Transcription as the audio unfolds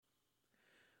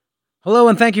Hello,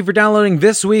 and thank you for downloading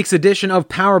this week's edition of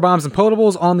Power Bombs and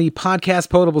Potables on the Podcast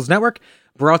Potables Network,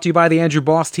 brought to you by the Andrew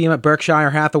Boss team at Berkshire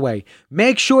Hathaway.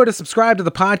 Make sure to subscribe to the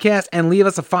podcast and leave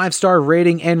us a 5-star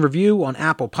rating and review on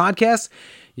Apple Podcasts.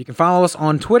 You can follow us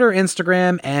on Twitter,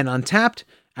 Instagram, and Untapped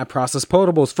at Process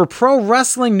Potables. For pro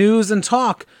wrestling news and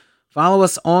talk, follow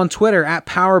us on Twitter at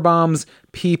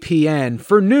PowerbombsPPN.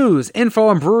 For news, info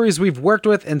on breweries we've worked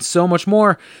with, and so much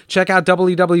more, check out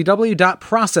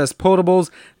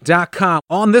www.processpotables.com.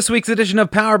 On this week's edition of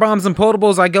Power Bombs and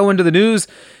Potables, I go into the news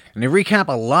and I recap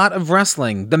a lot of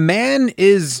wrestling. The man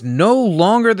is no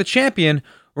longer the champion.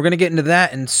 We're going to get into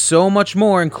that and so much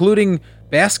more, including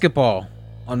basketball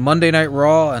on Monday Night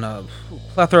Raw and a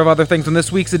plethora of other things on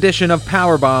this week's edition of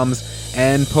Power Bombs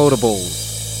and Potables.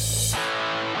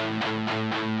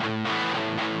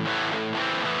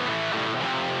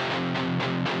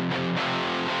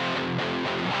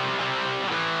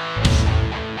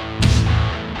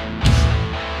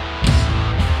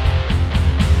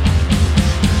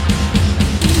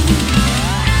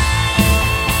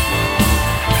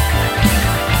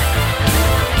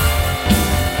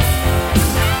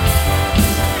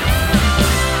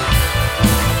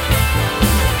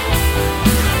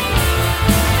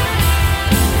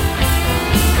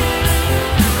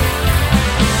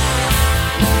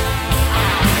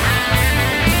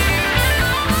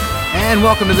 And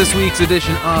welcome to this week's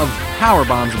edition of Power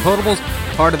Bombs and Potables,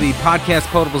 part of the Podcast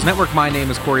Potables Network. My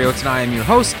name is Corey Oates and I am your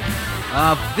host.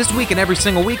 This week and every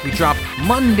single week we drop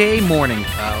Monday morning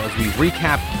as we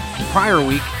recap the prior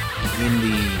week in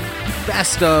the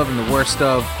best of and the worst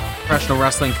of professional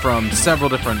wrestling from several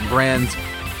different brands.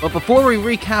 But before we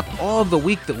recap all of the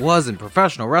week that was in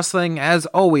professional wrestling, as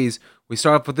always, we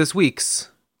start off with this week's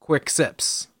Quick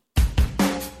Sips.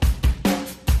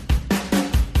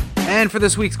 And for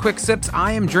this week's Quick Sips,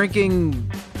 I am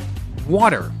drinking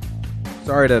water.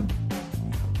 Sorry to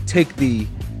take the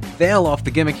veil off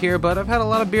the gimmick here, but I've had a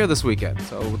lot of beer this weekend.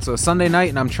 So it's a Sunday night,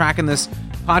 and I'm tracking this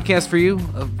podcast for you.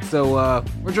 So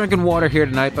we're drinking water here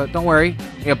tonight, but don't worry.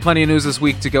 We have plenty of news this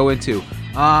week to go into.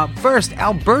 First,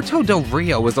 Alberto Del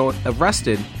Rio was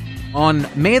arrested on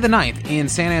May the 9th in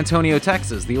San Antonio,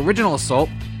 Texas. The original assault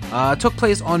took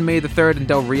place on May the 3rd, and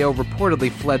Del Rio reportedly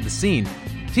fled the scene.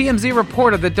 TMZ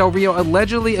reported that Del Rio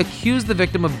allegedly accused the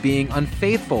victim of being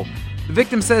unfaithful. The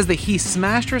victim says that he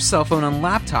smashed her cell phone and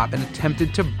laptop and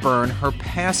attempted to burn her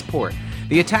passport.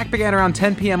 The attack began around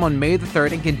 10 p.m. on May the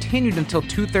 3rd and continued until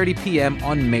 2:30 p.m.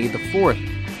 on May the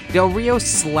 4th. Del Rio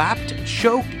slapped,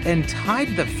 choked, and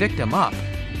tied the victim up.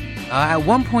 At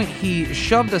one point, he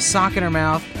shoved a sock in her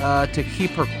mouth to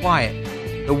keep her quiet.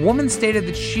 The woman stated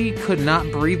that she could not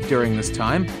breathe during this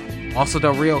time. Also,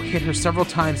 Del Rio hit her several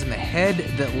times in the head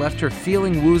that left her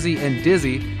feeling woozy and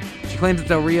dizzy. She claims that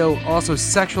Del Rio also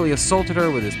sexually assaulted her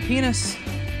with his penis,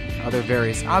 other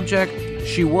various objects.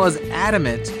 She was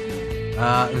adamant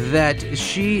that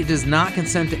she does not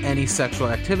consent to any sexual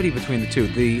activity between the two.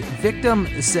 The victim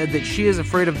said that she is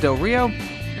afraid of Del Rio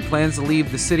and plans to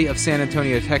leave the city of San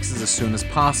Antonio, Texas as soon as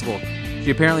possible.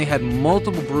 She apparently had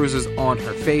multiple bruises on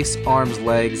her face, arms,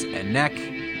 legs, and neck.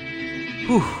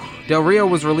 Whew. Del Rio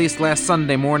was released last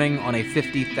Sunday morning on a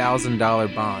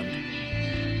 $50,000 bond.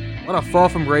 What a fall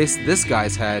from grace this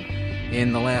guy's had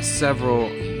in the last several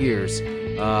years.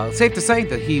 Safe to say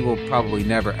that he will probably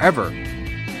never, ever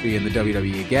be in the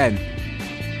WWE again.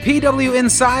 PW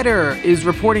Insider is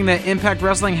reporting that Impact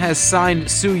Wrestling has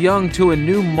signed Su Yung to a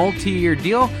new multi-year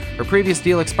deal. Her previous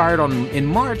deal expired in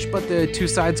March, but the two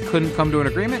sides couldn't come to an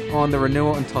agreement on the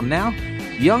renewal until now.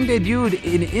 Young debuted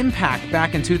in Impact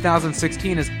back in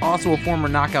 2016 as also a former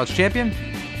Knockouts champion.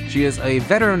 She is a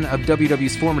veteran of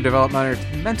WWE's former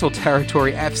developmental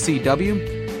territory,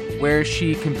 FCW, where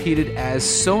she competed as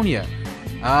Sonya.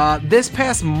 This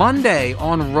past Monday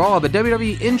on Raw, the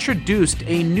WWE introduced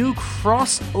a new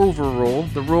crossover rule.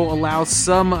 The rule allows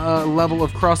some level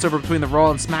of crossover between the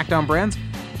Raw and SmackDown brands.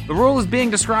 The rule is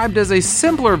being described as a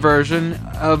simpler version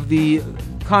of the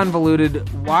convoluted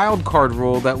wildcard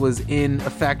rule that was in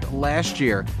effect last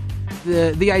year.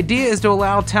 The idea is to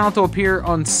allow talent to appear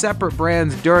on separate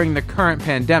brands during the current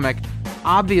pandemic.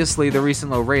 Obviously, the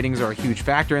recent low ratings are a huge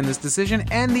factor in this decision,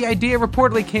 and the idea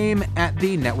reportedly came at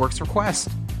the network's request.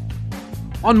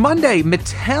 On Monday,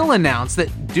 Mattel announced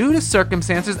that due to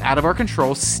circumstances out of our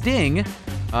control, Sting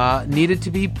needed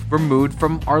to be removed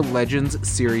from our Legends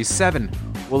Series 7.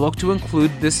 We'll look to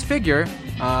include this figure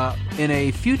in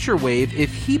a future wave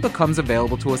if he becomes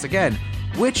available to us again,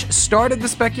 which started the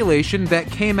speculation that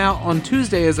came out on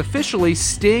Tuesday as officially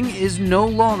Sting is no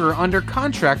longer under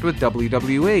contract with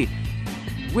WWE.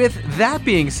 With that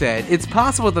being said, it's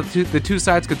possible that the two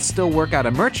sides could still work out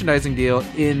a merchandising deal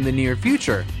in the near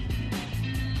future.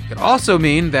 Could also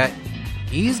mean that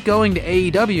he's going to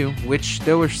AEW, which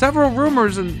there were several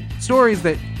rumors and stories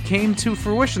that came to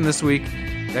fruition this week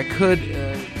that could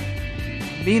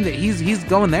mean that he's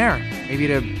going there, maybe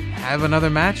to have another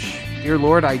match. Dear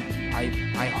Lord, I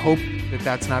hope that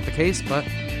that's not the case, but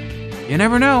you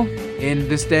never know in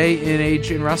this day and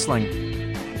age in wrestling.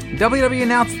 WWE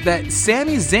announced that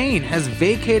Sami Zayn has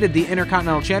vacated the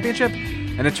Intercontinental Championship,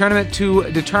 and a tournament to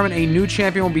determine a new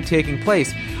champion will be taking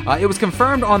place. It was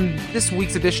confirmed on this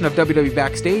week's edition of WWE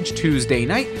Backstage Tuesday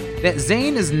night that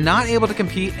Zayn is not able to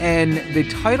compete, and the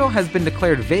title has been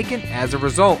declared vacant as a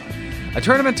result. A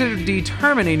tournament to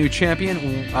determine a new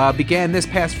champion began this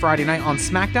past Friday night on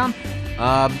SmackDown.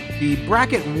 The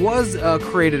bracket was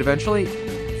created eventually.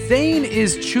 Zayn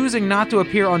is choosing not to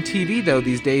appear on TV, though,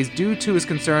 these days due to his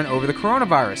concern over the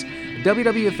coronavirus.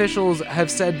 WWE officials have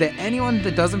said that anyone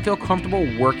that doesn't feel comfortable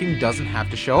working doesn't have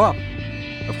to show up.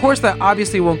 Of course, that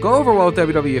obviously won't go over well with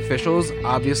WWE officials,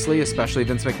 obviously, especially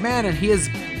Vince McMahon, and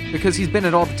because he's been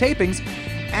at all the tapings.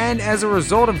 And as a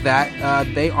result of that,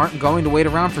 they aren't going to wait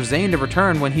around for Zayn to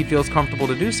return when he feels comfortable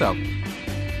to do so.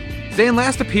 Zayn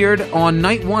last appeared on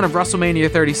Night 1 of WrestleMania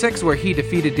 36, where he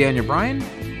defeated Daniel Bryan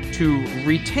to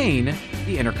retain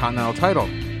the Intercontinental title.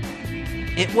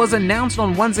 It was announced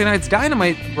on Wednesday night's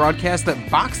Dynamite broadcast that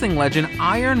boxing legend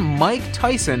Iron Mike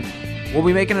Tyson will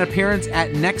be making an appearance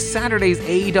at next Saturday's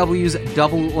AEW's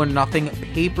Double or Nothing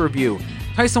pay-per-view.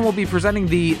 Tyson will be presenting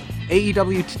the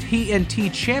AEW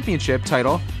TNT Championship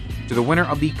title to the winner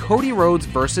of the Cody Rhodes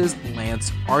versus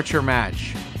Lance Archer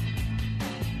match.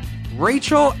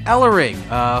 Rachel Ellering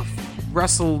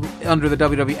wrestled under the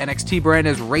WWE NXT brand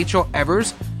as Rachel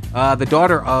Evers. The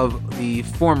daughter of the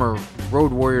former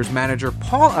Road Warriors manager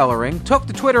Paul Ellering took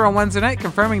to Twitter on Wednesday night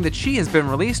confirming that she has been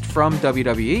released from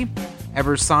WWE.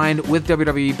 Evers signed with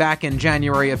WWE back in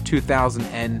January of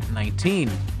 2019.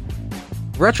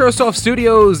 Retrosoft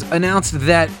Studios announced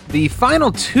that the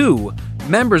final 2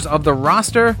 members of the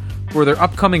roster for their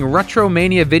upcoming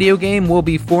Retromania video game will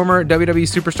be former WWE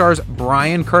superstars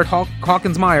Brian Kurt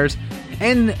Hawkins Myers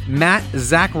and Matt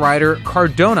Zack Ryder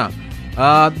Cardona.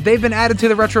 They've been added to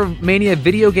the Retromania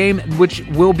video game, which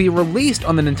will be released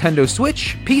on the Nintendo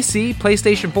Switch, PC,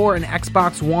 PlayStation 4, and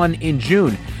Xbox One in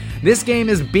June. This game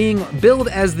is being billed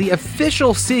as the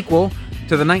official sequel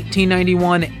to the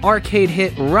 1991 arcade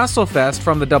hit WrestleFest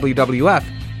from the WWF.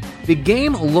 The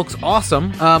game looks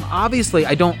awesome. Obviously,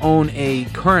 I don't own a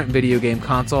current video game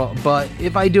console, but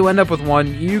if I do end up with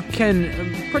one, you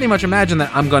can pretty much imagine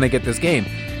that I'm going to get this game.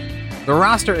 The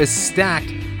roster is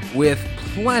stacked with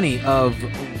plenty of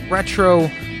retro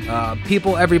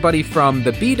people, everybody from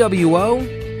the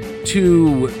BWO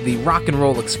to the Rock and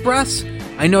Roll Express.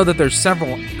 I know that there's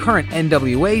several current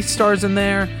NWA stars in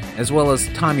there, as well as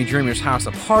Tommy Dreamer's House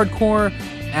of Hardcore,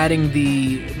 adding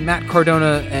the Matt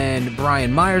Cardona and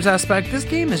Brian Myers aspect. This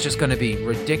game is just going to be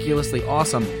ridiculously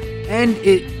awesome, and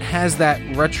it has that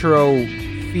retro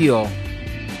feel.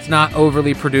 It's not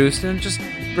overly produced, and it just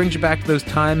brings you back to those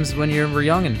times when you were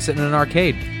young and sitting in an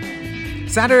arcade.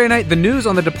 Saturday night, the news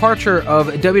on the departure of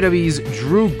WWE's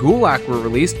Drew Gulak were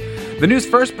released. The news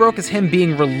first broke as him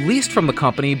being released from the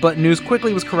company, but news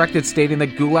quickly was corrected stating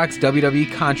that Gulak's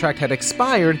WWE contract had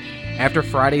expired after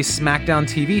Friday's SmackDown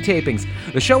TV tapings.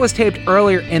 The show was taped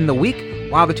earlier in the week.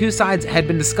 While the two sides had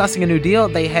been discussing a new deal,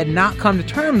 they had not come to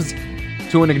terms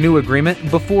to a new agreement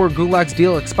before Gulak's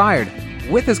deal expired.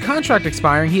 With his contract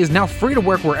expiring, he is now free to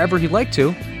work wherever he'd like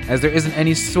to, as there isn't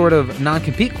any sort of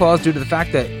non-compete clause due to the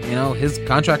fact that, his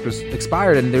contract was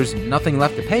expired and there's nothing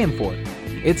left to pay him for.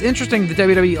 It's interesting that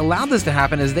WWE allowed this to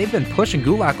happen, as they've been pushing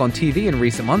Gulak on TV in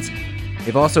recent months.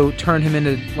 They've also turned him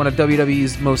into one of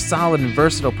WWE's most solid and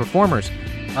versatile performers.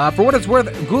 For what it's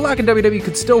worth, Gulak and WWE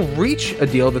could still reach a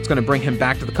deal that's going to bring him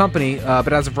back to the company,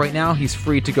 but as of right now, he's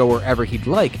free to go wherever he'd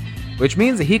like, which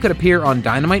means that he could appear on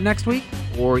Dynamite next week,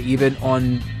 or even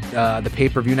on the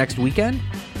pay-per-view next weekend.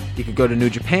 He could go to New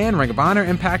Japan, Ring of Honor,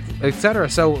 Impact, etc.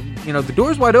 So, the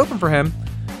door's wide open for him.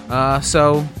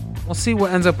 So we'll see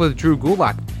what ends up with Drew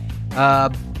Gulak.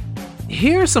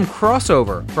 Here's some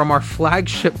crossover from our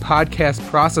flagship podcast,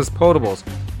 Process Potables.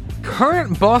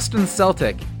 Current Boston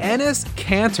Celtic Enes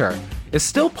Kanter is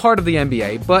still part of the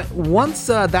NBA, but once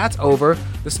that's over,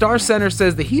 the Star Center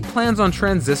says that he plans on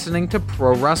transitioning to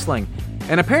pro wrestling.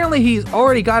 And apparently he's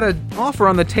already got an offer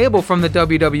on the table from the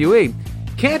WWE.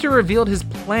 Kanter revealed his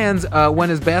plans when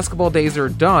his basketball days are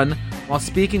done while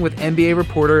speaking with NBA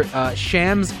reporter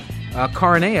Shams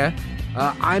Charania.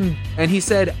 He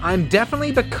said, "I'm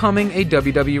definitely becoming a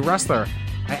WWE wrestler.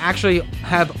 I actually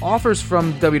have offers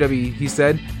from WWE," he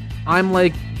said. "I'm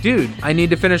like, dude, I need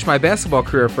to finish my basketball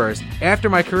career first. After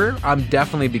my career, I'm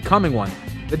definitely becoming one."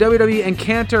 The WWE and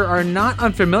Cantor are not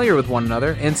unfamiliar with one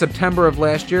another. In September of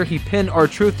last year, he pinned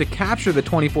R-Truth to capture the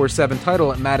 24/7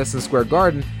 title at Madison Square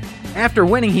Garden. After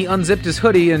winning, he unzipped his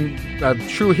hoodie in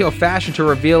true heel fashion to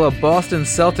reveal a Boston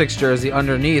Celtics jersey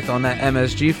underneath on that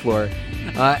MSG floor.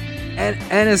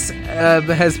 Ennis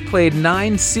has played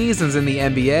 9 seasons in the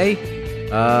NBA,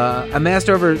 amassed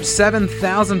over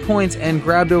 7,000 points, and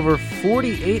grabbed over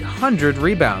 4,800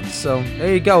 rebounds. So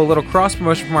there you go, a little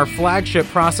cross-promotion from our flagship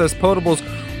Process Potables,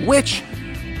 which,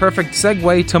 perfect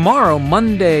segue, tomorrow,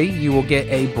 Monday, you will get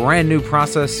a brand new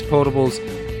Process Potables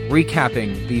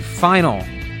recapping the final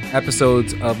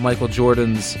episodes of Michael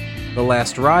Jordan's The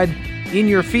Last Ride in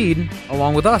your feed,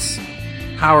 along with us,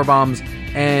 Power Bombs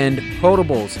and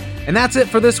Potables. And that's it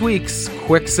for this week's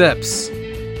Quick Sips.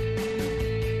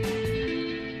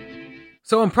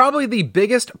 So, in probably the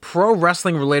biggest pro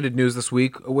wrestling related news this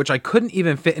week, which I couldn't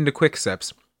even fit into Quick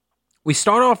Sips, we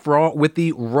start off Raw with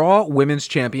the Raw Women's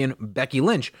Champion Becky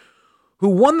Lynch, who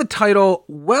won the title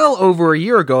well over a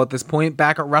year ago at this point,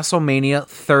 back at WrestleMania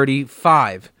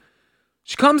 35.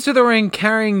 She comes to the ring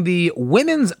carrying the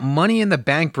Women's Money in the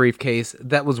Bank briefcase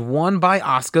that was won by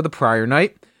Asuka the prior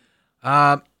night.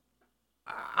 I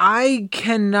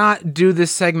cannot do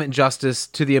this segment justice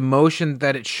to the emotion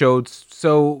that it showed,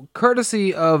 so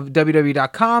courtesy of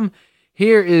WWE.com,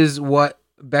 here is what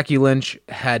Becky Lynch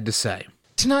had to say.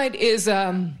 Tonight is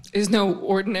no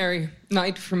ordinary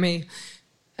night for me.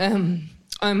 I'm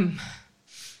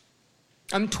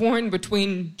torn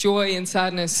between joy and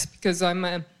sadness because I'm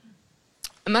at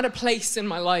a place in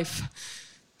my life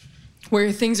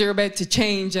where things are about to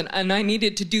change and I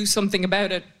needed to do something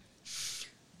about it.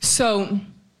 So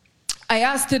I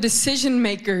asked the decision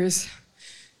makers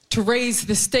to raise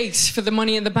the stakes for the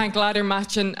Money in the Bank ladder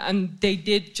match, and they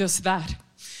did just that.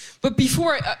 But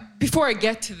before I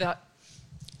get to that,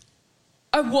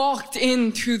 I walked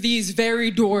in through these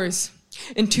very doors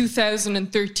in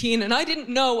 2013, and I didn't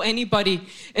know anybody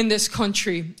in this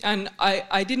country, and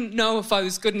I didn't know if I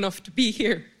was good enough to be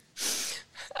here.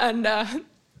 And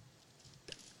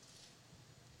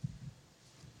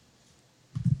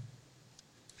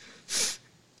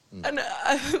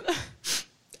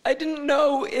I didn't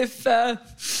know if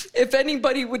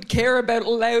anybody would care about a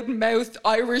loudmouth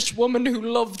Irish woman who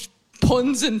loved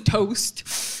puns and toast.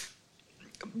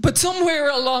 But somewhere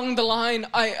along the line,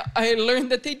 I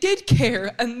learned that they did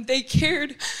care, and they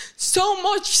cared so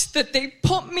much that they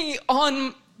put me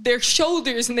on their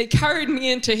shoulders and they carried me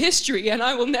into history, and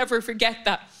I will never forget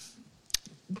that.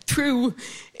 Through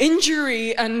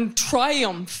injury and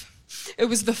triumph, it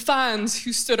was the fans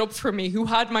who stood up for me, who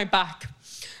had my back.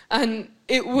 And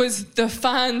it was the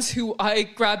fans who I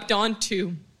grabbed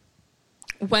onto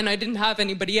when I didn't have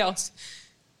anybody else.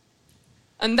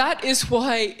 And that is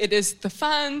why it is the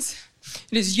fans,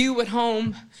 it is you at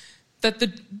home, that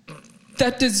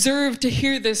deserve to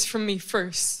hear this from me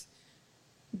first.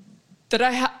 That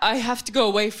I have to go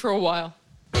away for a while.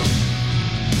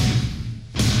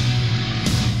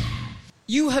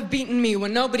 You have beaten me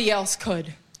when nobody else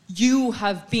could. You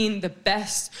have been the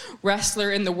best wrestler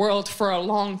in the world for a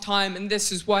long time, and this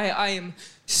is why I am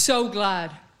so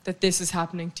glad that this is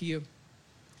happening to you.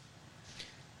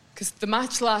 Because the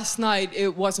match last night,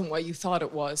 it wasn't what you thought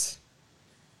it was.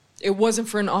 It wasn't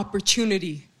for an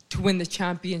opportunity to win the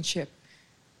championship.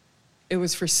 It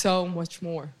was for so much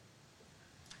more.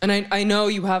 And I know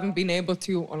you haven't been able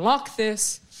to unlock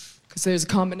this, because there's a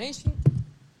combination.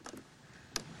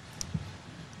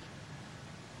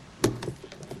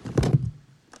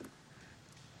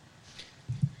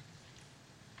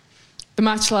 The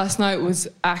match last night was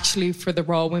actually for the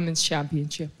Raw Women's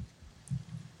Championship.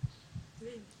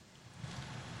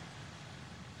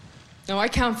 Now, I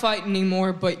can't fight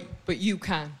anymore, but you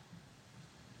can.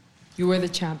 You are the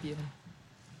champion.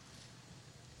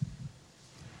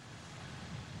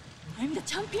 I'm the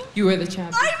champion? You are the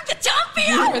champion. I'm the champion!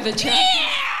 You are the champion.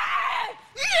 Yeah!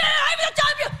 Yeah! I'm the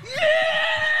champion!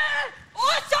 Yeah!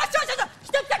 Oh, stop!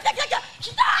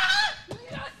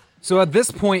 So at this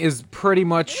point is pretty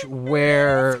much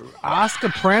where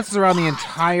Asuka prances around the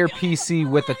entire PC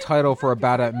with the title for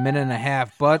about a minute and a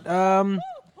half. But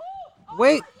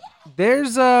wait,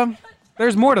 there's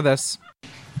more to this.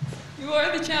 You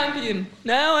are the champion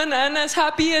now, and as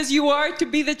happy as you are to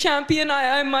be the champion,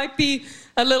 I might be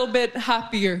a little bit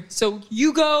happier. So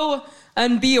you go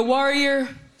and be a warrior,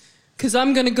 because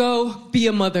I'm gonna go be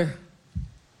a mother.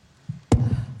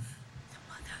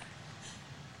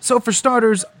 So for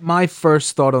starters, my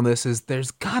first thought on this is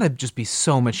there's gotta just be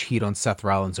so much heat on Seth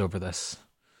Rollins over this.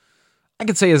 I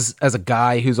could say as a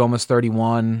guy who's almost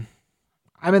 31,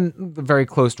 I'm in the very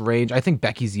close range. I think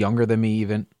Becky's younger than me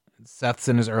even. Seth's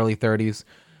in his early 30s.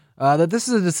 that this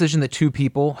is a decision that two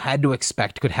people had to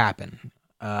expect could happen.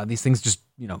 These things just,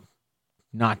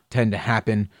 not tend to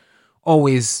happen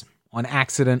always on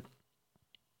accident.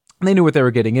 And they knew what they were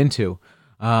getting into.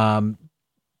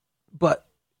 But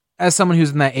as someone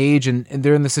who's in that age and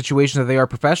they're in the situation that they are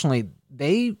professionally,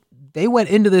 they went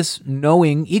into this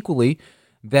knowing equally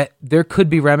that there could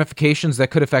be ramifications that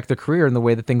could affect their career in the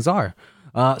way that things are.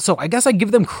 So I guess I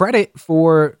give them credit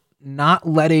for not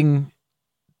letting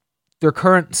their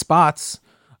current spots,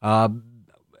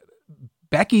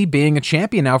 Becky being a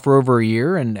champion now for over a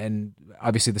year, and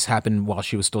obviously this happened while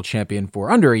she was still champion for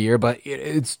under a year, but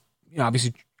it's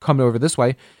obviously come over this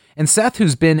way. And Seth,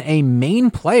 who's been a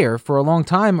main player for a long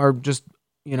time, are just,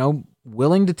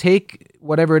 willing to take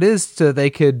whatever it is so they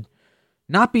could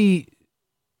not be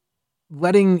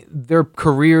letting their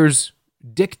careers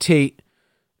dictate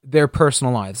their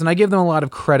personal lives. And I give them a lot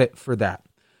of credit for that.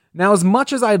 Now, as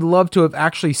much as I'd love to have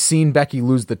actually seen Becky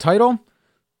lose the title,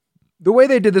 the way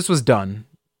they did this was done.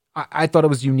 I thought it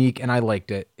was unique and I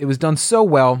liked it. It was done so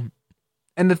well.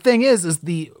 And the thing is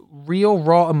the real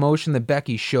raw emotion that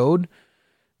Becky showed,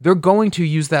 they're going to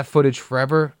use that footage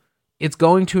forever. It's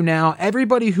going to now,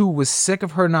 everybody who was sick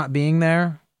of her not being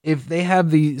there, if they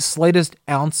have the slightest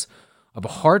ounce of a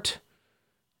heart,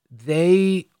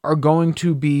 they are going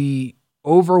to be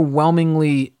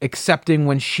overwhelmingly accepting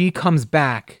when she comes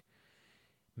back.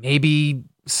 Maybe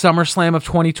SummerSlam of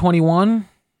 2021.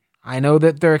 I know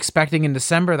that they're expecting in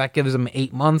December. That gives them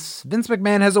 8 months. Vince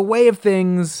McMahon has a way of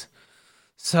things,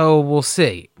 so we'll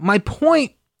see. My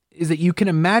point is that you can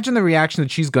imagine the reaction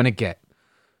that she's going to get.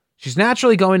 She's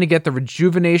naturally going to get the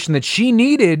rejuvenation that she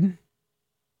needed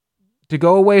to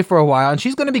go away for a while, and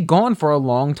she's going to be gone for a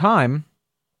long time.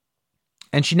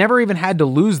 And she never even had to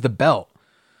lose the belt.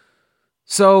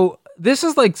 So this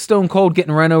is like Stone Cold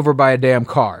getting run over by a damn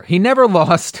car. He never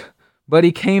lost, but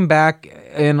he came back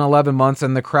in 11 months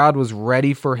and the crowd was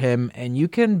ready for him. And you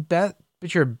can bet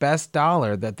your best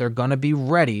dollar that they're going to be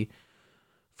ready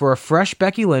for a fresh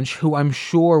Becky Lynch, who I'm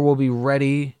sure will be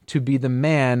ready to be the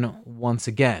man once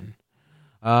again.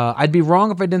 I'd be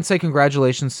wrong if I didn't say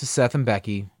congratulations to Seth and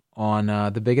Becky on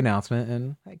the big announcement.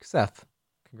 And hey, Seth,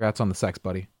 congrats on the sex,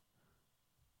 buddy.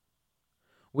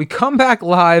 We come back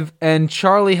live, and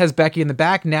Charlie has Becky in the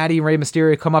back. Natty and Rey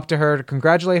Mysterio come up to her to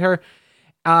congratulate her.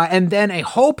 And then a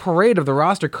whole parade of the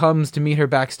roster comes to meet her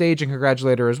backstage and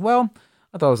congratulate her as well.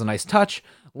 I thought it was a nice touch.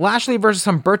 Lashley versus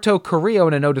Humberto Carrillo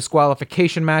in a no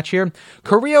disqualification match here.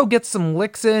 Carrillo gets some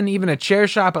licks in, even a chair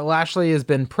shot, but Lashley has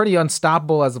been pretty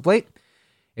unstoppable as of late.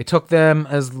 It took them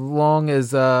as long as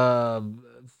 6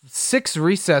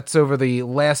 resets over the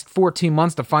last 14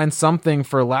 months to find something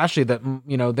for Lashley that,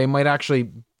 they might actually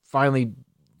finally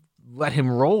let him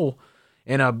roll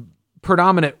in a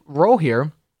predominant role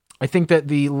here. I think that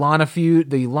the Lana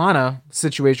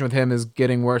situation with him is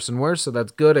getting worse and worse, so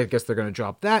that's good. I guess they're going to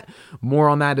drop that. More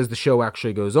on that as the show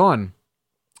actually goes on.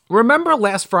 Remember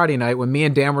last Friday night when me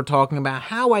and Dan were talking about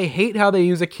how I hate how they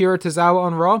use Akira Tozawa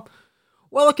on Raw?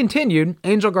 Well, it continued.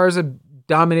 Angel Garza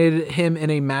dominated him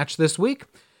in a match this week.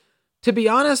 To be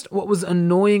honest, what was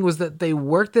annoying was that they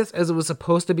worked this as it was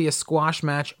supposed to be a squash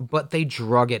match, but they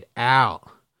drug it out.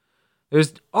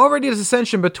 There's already a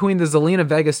dissension between the Zelina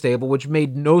Vega stable, which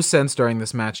made no sense during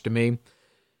this match to me.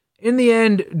 In the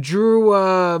end, Drew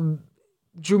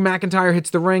McIntyre hits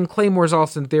the ring, Claymore's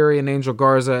Austin Theory, and Angel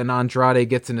Garza and Andrade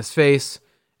gets in his face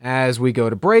as we go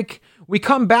to break. We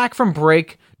come back from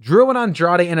break, Drew and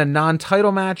Andrade in a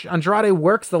non-title match. Andrade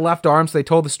works the left arm, so they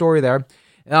told the story there.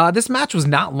 This match was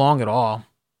not long at all.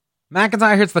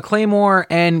 McIntyre hits the Claymore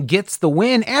and gets the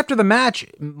win. After the match,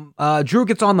 Drew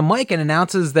gets on the mic and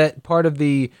announces that part of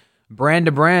the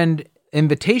brand-to-brand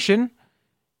invitation,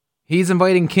 he's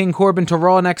inviting King Corbin to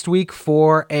Raw next week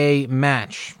for a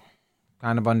match.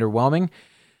 Kind of underwhelming.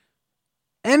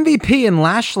 MVP and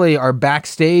Lashley are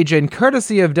backstage, and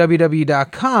courtesy of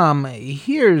WWE.com,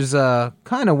 here's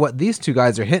kind of what these two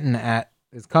guys are hinting at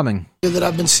is coming. That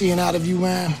I've been seeing out of you,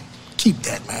 man. Keep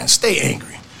that, man. Stay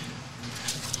angry.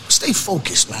 Stay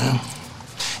focused, man.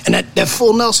 And that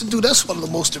full Nelson, dude, that's one of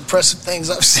the most impressive things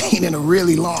I've seen in a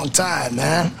really long time,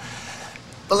 man.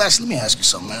 But Lashley, let me ask you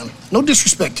something, man. No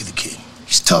disrespect to the kid.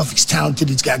 He's tough, he's talented,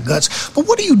 he's got guts. But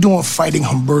what are you doing fighting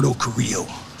Humberto Carrillo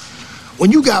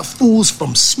when you got fools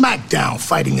from SmackDown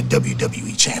fighting the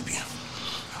WWE champion?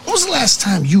 When was the last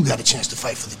time you got a chance to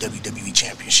fight for the WWE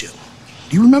championship?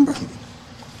 Do you remember?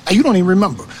 You don't even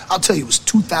remember. I'll tell you, it was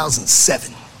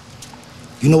 2007.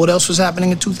 You know what else was happening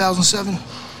in 2007?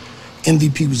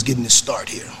 MVP was getting his start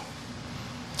here.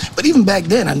 But even back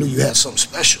then, I knew you had something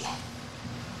special.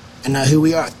 And now here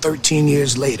we are, 13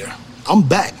 years later. I'm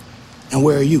back. And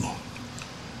where are you?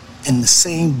 in the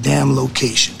same damn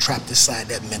location, trapped inside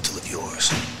that mental of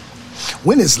yours.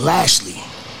 When is Lashley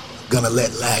gonna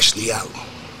let Lashley out?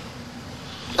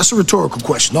 That's a rhetorical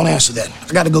question. Don't answer that.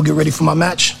 I gotta go get ready for my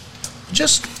match.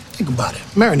 Just think about it.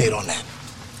 Marinate on that.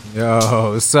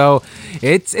 Yo, so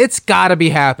it's gotta be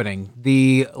happening.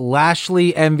 The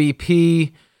Lashley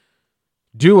MVP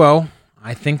duo,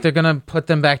 I think they're gonna put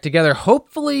them back together.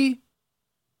 Hopefully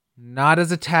not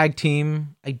as a tag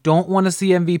team. I don't want to see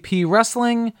MVP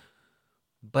wrestling,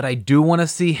 but I do want to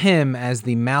see him as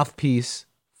the mouthpiece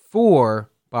for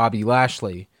Bobby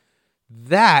Lashley.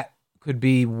 That could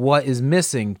be what is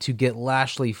missing to get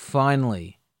Lashley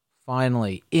finally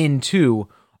into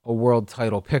a world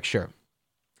title picture.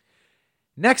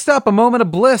 Next up, a moment of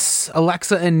bliss.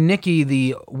 Alexa and Nikki,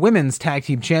 the women's tag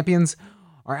team champions,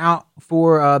 are out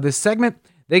for this segment.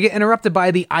 They get interrupted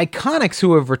by the Iconics,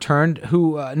 who have returned,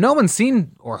 who no one's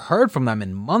seen or heard from them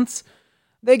in months.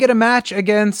 They get a match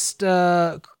against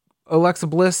Alexa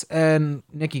Bliss and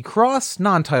Nikki Cross,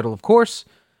 non-title, of course.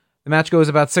 The match goes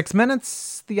about 6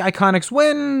 minutes. The Iconics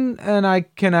win, and I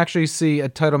can actually see a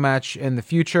title match in the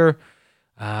future.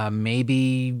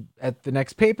 Maybe at the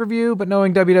next pay-per-view, but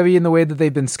knowing WWE in the way that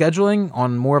they've been scheduling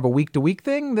on more of a week-to-week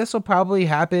thing, this will probably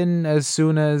happen as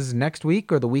soon as next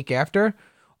week or the week after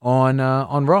on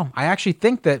Raw. I actually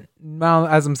think that, now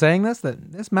as I'm saying this,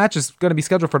 that this match is going to be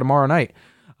scheduled for tomorrow night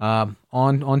on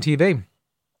TV.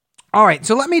 All right,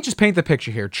 so let me just paint the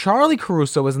picture here. Charlie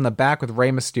Caruso is in the back with Rey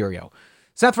Mysterio.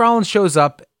 Seth Rollins shows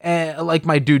up, like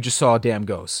my dude just saw a damn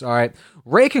ghost. All right,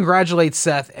 Rey congratulates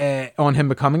Seth on him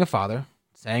becoming a father,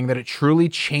 saying that it truly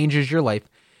changes your life.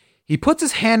 He puts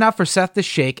his hand out for Seth to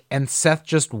shake, and Seth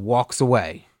just walks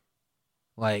away.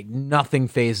 Like, nothing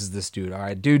phases this dude. All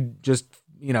right, dude just,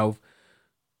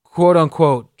 quote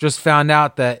unquote, just found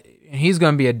out that he's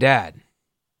going to be a dad.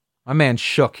 My man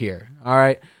shook here. All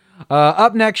right.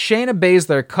 Up next, Shayna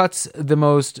Baszler cuts the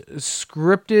most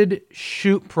scripted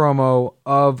shoot promo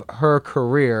of her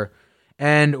career.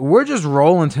 And we're just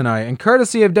rolling tonight. And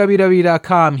courtesy of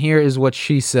WWE.com, here is what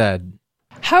she said.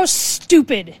 How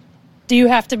stupid do you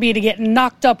have to be to get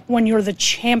knocked up when you're the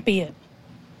champion?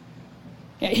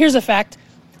 Here's a fact.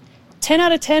 10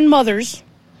 out of 10 mothers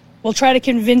will try to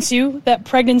convince you that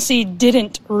pregnancy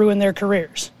didn't ruin their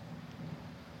careers.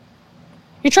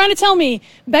 You're trying to tell me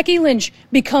Becky Lynch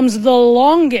becomes the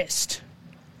longest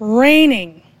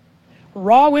reigning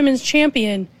Raw Women's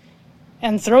Champion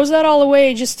and throws that all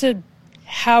away just to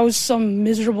house some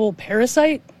miserable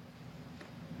parasite?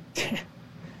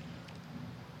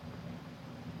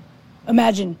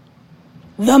 Imagine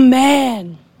the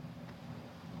man,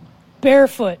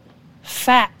 barefoot,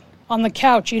 fat, on the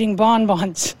couch eating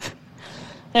bonbons.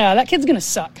 Yeah, that kid's gonna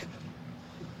suck.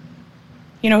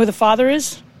 You know who the father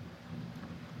is?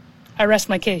 I rest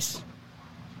my case.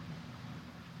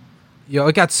 Yo,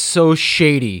 it got so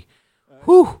shady.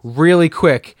 Really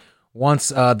quick once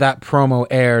that promo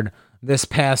aired this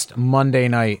past Monday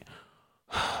night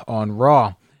on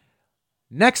Raw.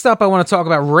 Next up, I want to talk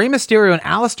about Rey Mysterio and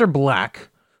Aleister Black,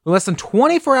 who less than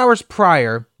 24 hours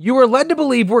prior, you were led to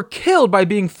believe were killed by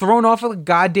being thrown off of the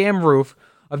goddamn roof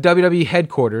of WWE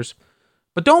headquarters.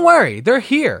 But don't worry, they're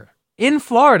here in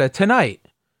Florida tonight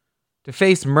to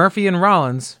face Murphy and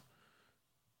Rollins.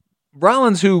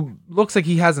 Rollins, who looks like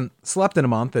he hasn't slept in a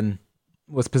month and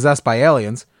was possessed by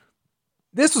aliens.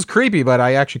 This was creepy, but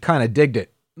I actually kind of digged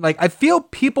it. Like, I feel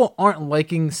people aren't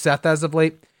liking Seth as of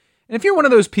late. And if you're one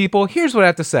of those people, here's what I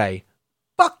have to say.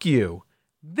 Fuck you.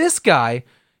 This guy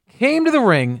came to the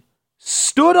ring,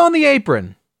 stood on the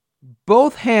apron,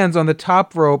 both hands on the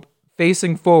top rope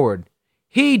facing forward.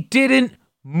 He didn't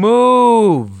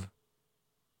move.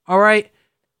 All right?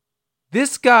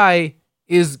 This guy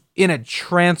is in a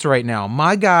trance right now.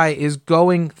 My guy is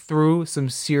going through some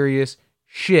serious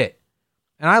shit.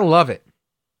 And I love it.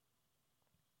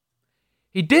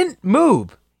 He didn't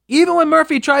move. Even when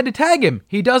Murphy tried to tag him,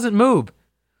 he doesn't move.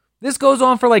 This goes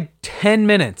on for like 10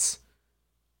 minutes.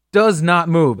 Does not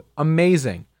move.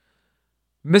 Amazing.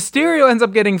 Mysterio ends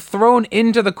up getting thrown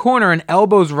into the corner and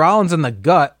elbows Rollins in the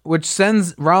gut, which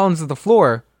sends Rollins to the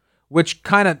floor, which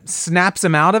kind of snaps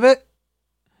him out of it.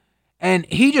 And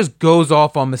he just goes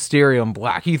off on Mysterio and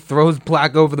Black. He throws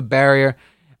Black over the barrier.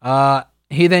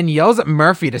 He then yells at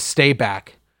Murphy to stay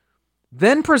back.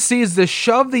 Then proceeds to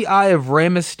shove the eye of Rey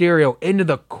Mysterio into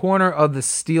the corner of the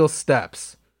steel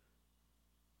steps.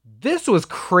 This was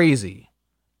crazy.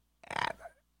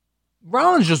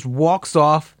 Rollins just walks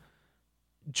off,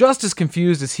 just as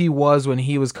confused as he was when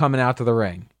he was coming out to the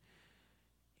ring.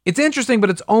 It's interesting, but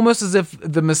it's almost as if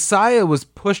the Messiah was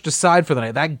pushed aside for the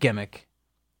night, that gimmick.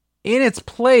 In its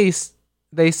place,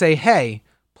 they say, hey,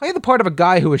 play the part of a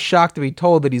guy who is shocked to be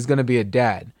told that he's going to be a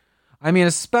dad. I mean,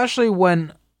 especially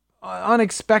when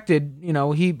unexpected,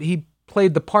 he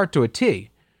played the part to a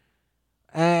T.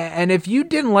 And if you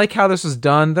didn't like how this was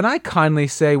done, then I kindly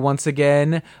say once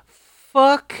again,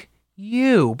 fuck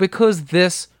you, because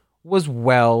this was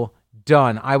well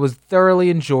done. I was thoroughly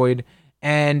enjoyed,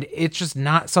 and it's just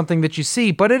not something that you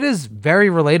see, but it is very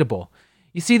relatable.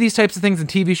 You see these types of things in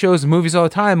TV shows and movies all the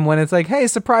time when it's like, hey,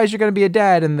 surprise, you're going to be a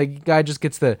dad, and the guy just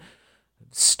gets the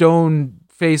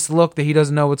stone-faced look that he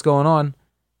doesn't know what's going on.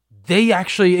 They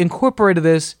actually incorporated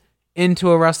this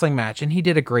into a wrestling match, and he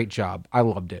did a great job. I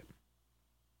loved it.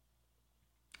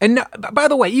 And by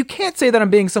the way, you can't say that I'm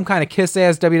being some kind of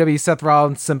kiss-ass WWE Seth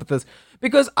Rollins sympathist,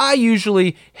 because I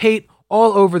usually hate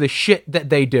all over the shit that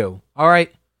they do. All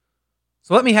right?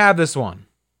 So let me have this one.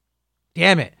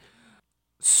 Damn it.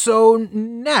 So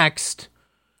next,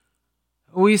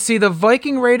 we see the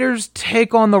Viking Raiders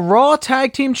take on the Raw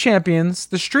Tag Team Champions,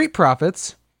 the Street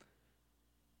Profits,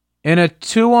 in a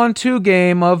 2-on-2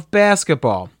 game of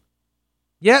basketball.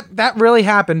 Yep, that really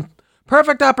happened.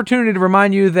 Perfect opportunity to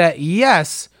remind you that,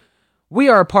 yes, we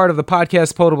are a part of the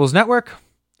Podcast Potables Network,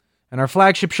 and our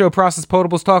flagship show, Process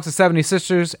Potables, talks to 70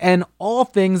 Sisters and all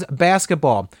things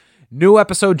basketball. New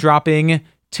episode dropping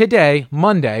today,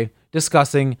 Monday,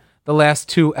 discussing the last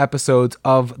 2 episodes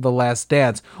of The Last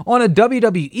Dance. On a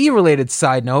WWE-related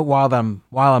side note, while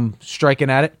I'm striking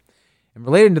at it, and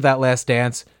relating to that Last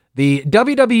Dance, the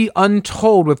WWE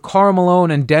Untold with Karl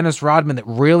Malone and Dennis Rodman that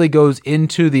really goes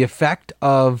into the effect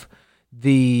of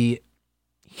the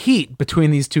heat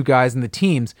between these two guys and the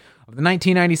teams of the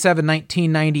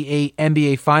 1997-1998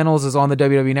 NBA Finals is on the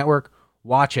WWE Network.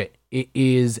 Watch it. It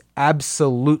is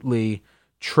absolutely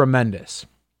tremendous.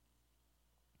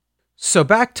 So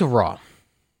back to Raw.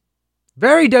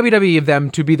 Very WWE of them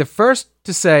to be the first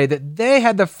to say that they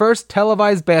had the first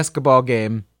televised basketball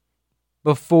game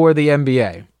before the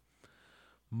NBA.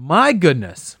 My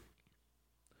goodness.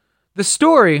 The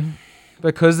story,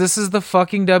 because this is the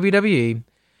fucking WWE,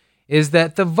 is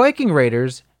that the Viking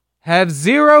Raiders have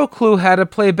zero clue how to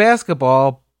play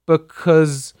basketball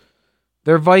because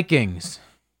they're Vikings.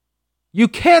 You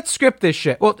can't script this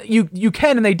shit. Well, you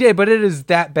can, and they did, but it is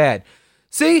that bad.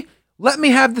 See? Let me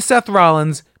have the Seth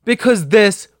Rollins, because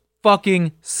this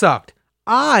fucking sucked.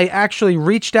 I actually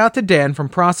reached out to Dan from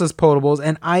Process Potables,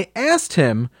 and I asked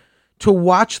him to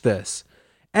watch this.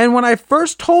 And when I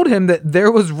first told him that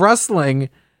there was wrestling,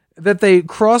 that they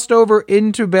crossed over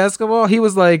into basketball, he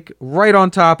was like right on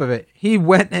top of it. He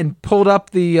went and pulled up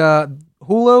the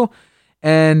Hulu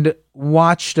and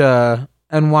watched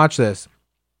this.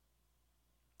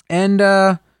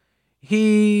 And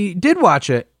he did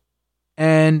watch it.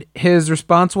 And his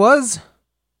response was,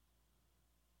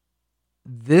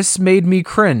 this made me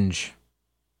cringe.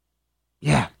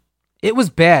 Yeah, it was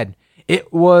bad.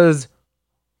 It was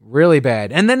really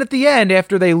bad. And then at the end,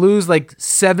 after they lose like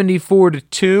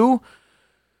 74-2,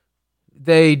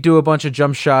 they do a bunch of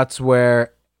jump shots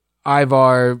where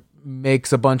Ivar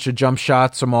makes a bunch of jump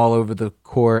shots from all over the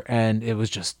court, and it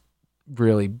was just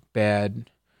really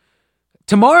bad.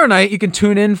 Tomorrow night, you can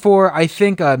tune in for, I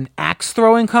think, an axe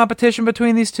throwing competition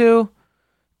between these two.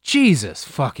 Jesus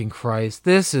fucking Christ.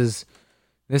 This is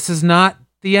not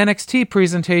the NXT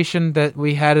presentation that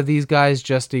we had of these guys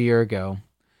just a year ago.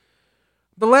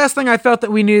 The last thing I felt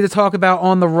that we needed to talk about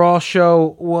on the Raw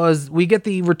show was we get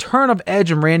the return of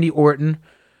Edge and Randy Orton.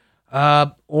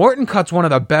 Orton cuts one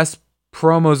of the best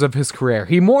promos of his career.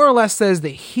 He more or less says that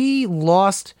he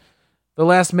lost the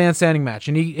last man standing match,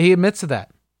 and he admits to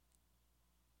that.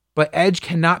 But Edge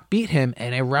cannot beat him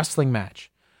in a wrestling match.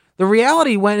 The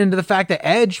reality went into the fact that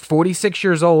Edge, 46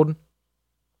 years old,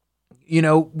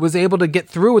 was able to get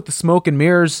through with the smoke and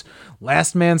mirrors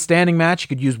last man standing match. He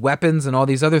could use weapons and all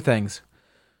these other things.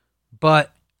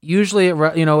 But usually,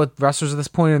 with wrestlers at this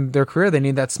point in their career, they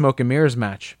need that smoke and mirrors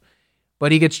match.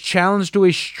 But he gets challenged to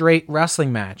a straight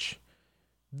wrestling match.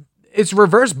 It's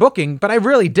reverse booking, but I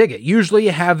really dig it. Usually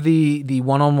you have the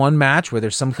one-on-one match where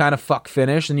there's some kind of fuck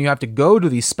finish, and you have to go to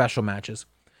these special matches.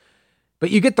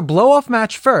 But you get the blow-off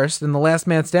match first, and the last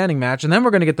man standing match, and then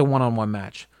we're going to get the one-on-one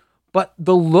match. But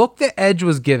the look that Edge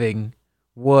was giving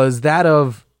was that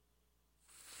of,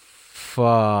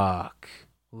 fuck.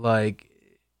 Like,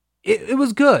 it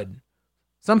was good.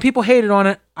 Some people hated on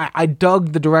it. I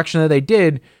dug the direction that they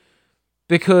did,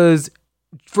 because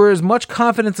for as much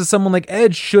confidence as someone like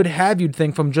Edge should have, you'd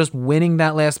think, from just winning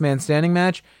that last man standing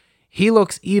match, he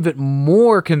looks even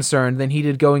more concerned than he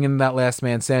did going into that last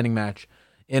man standing match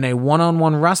in a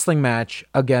one-on-one wrestling match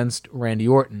against Randy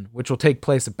Orton, which will take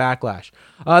place at Backlash.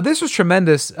 This was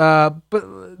tremendous, but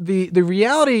the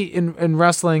reality in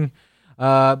wrestling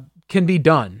can be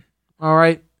done. All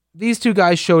right. These two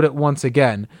guys showed it once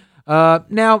again.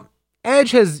 Now,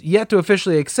 Edge has yet to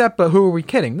officially accept, but who are we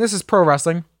kidding? This is pro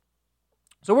wrestling.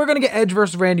 So we're going to get Edge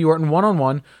versus Randy Orton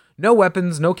one-on-one. No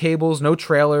weapons, no cables, no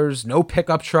trailers, no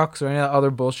pickup trucks or any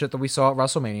other bullshit that we saw at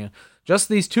WrestleMania. Just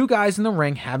these two guys in the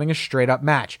ring having a straight-up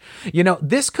match. You know,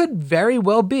 this could very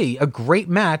well be a great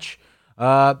match.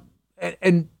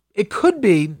 And it could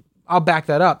be, I'll back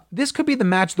that up, this could be the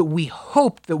match that we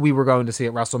hoped that we were going to see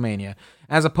at WrestleMania,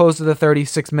 as opposed to the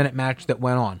 36-minute match that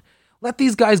went on. Let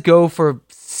these guys go for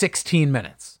 16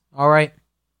 minutes, all right?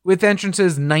 With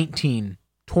entrances, 19,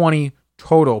 20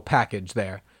 total package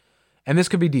there. And this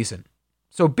could be decent.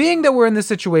 So being that we're in this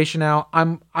situation now,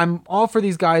 I'm all for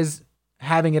these guys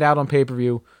having it out on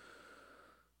pay-per-view.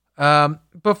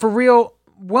 But for real,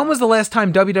 when was the last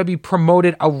time WWE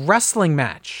promoted a wrestling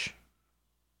match?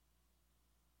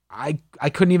 I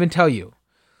couldn't even tell you.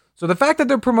 So the fact that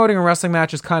they're promoting a wrestling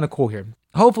match is kind of cool here.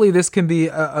 Hopefully this can be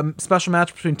a special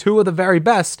match between two of the very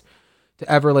best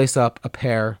to ever lace up a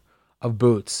pair of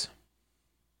boots.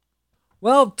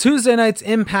 Well, Tuesday night's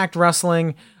Impact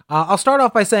Wrestling. I'll start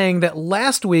off by saying that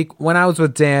last week when I was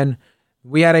with Dan,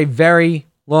 we had a very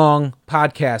long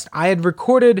podcast. I had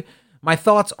recorded my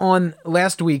thoughts on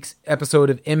last week's episode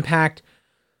of Impact,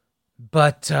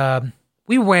 but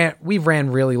we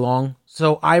ran really long.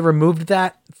 So I removed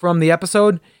that from the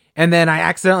episode, and then I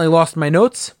accidentally lost my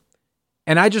notes,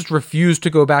 and I just refused to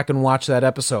go back and watch that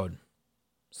episode.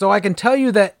 So I can tell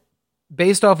you that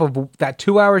based off of that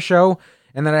 2-hour show,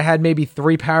 and that I had maybe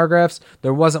 3 paragraphs,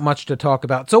 there wasn't much to talk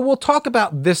about. So we'll talk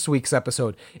about this week's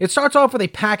episode. It starts off with a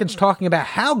package talking about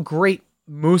how great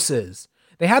Moose is.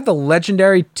 They had the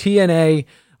legendary TNA,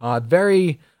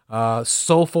 very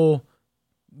soulful,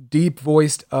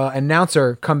 deep-voiced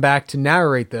announcer come back to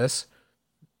narrate this.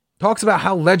 Talks about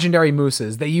how legendary Moose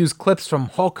is. They use clips from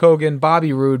Hulk Hogan,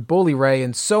 Bobby Roode, Bully Ray,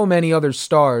 and so many other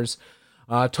stars,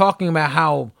 talking about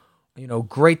how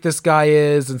great this guy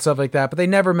is and stuff like that, but they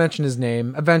never mention his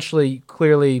name. Eventually,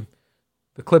 clearly,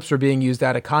 the clips were being used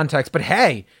out of context, but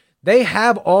hey, they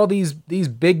have all these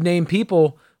big name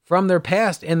people from their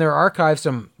past in their archives,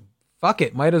 so fuck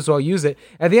it, might as well use it.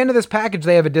 At the end of this package,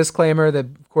 they have a disclaimer that,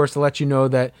 of course, to let you know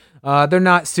that they're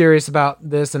not serious about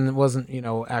this, and it wasn't,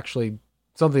 actually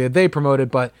something that they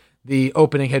promoted, but the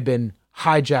opening had been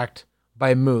hijacked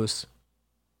by Moose,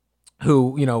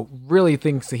 who, really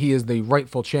thinks that he is the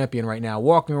rightful champion right now,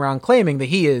 walking around claiming that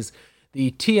he is the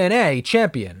TNA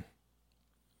champion.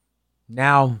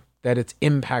 Now that it's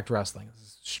Impact Wrestling.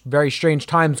 Very strange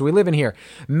times we live in here.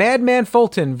 Madman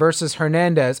Fulton versus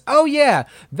Hernandez. Oh yeah,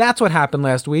 that's what happened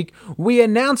last week. We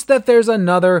announced that there's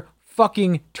another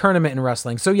fucking tournament in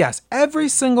wrestling. So yes, every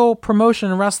single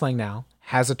promotion in wrestling now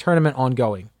has a tournament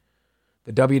ongoing.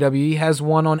 The WWE has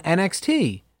one on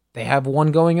NXT. They have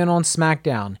one going on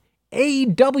SmackDown.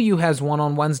 AEW has one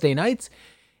on Wednesday nights,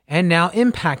 and now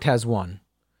Impact has one.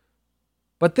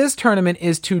 But this tournament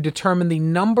is to determine the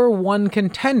number 1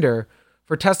 contender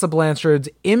for Tessa Blanchard's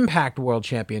Impact World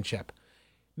Championship.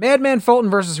 Madman Fulton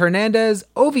versus Hernandez,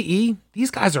 OVE,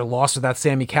 these guys are lost without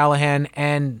Sami Callihan,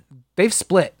 and they've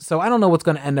split, so I don't know what's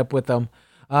going to end up with them.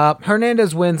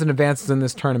 Hernandez wins and advances in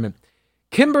this tournament.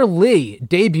 Kimber Lee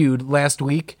debuted last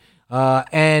week,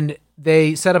 and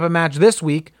they set up a match this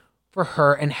week for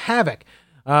her and Havoc.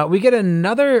 We get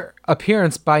another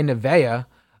appearance by Nevaeh.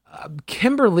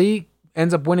 Kimber Lee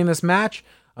ends up winning this match.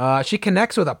 She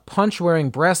connects with a punch wearing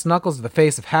brass knuckles to the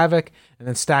face of Havoc and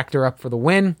then stacked her up for the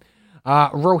win.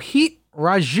 Rohit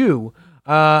Raju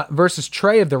versus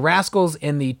Trey of the Rascals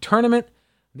in the tournament.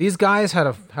 These guys had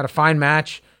a fine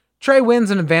match. Trey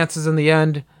wins and advances in the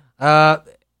end. Now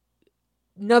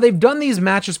they've done these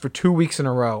matches for 2 weeks in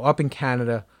a row up in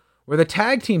Canada, where the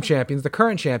tag team champions, the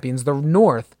current champions, the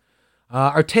North,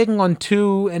 are taking on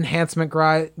 2 enhancement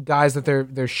guys that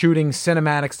they're shooting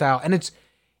cinematic style, and it's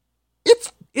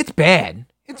bad.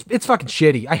 It's fucking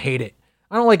shitty. I hate it.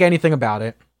 I don't like anything about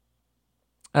it.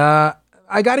 I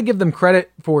got to give them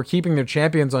credit for keeping their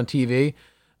champions on TV,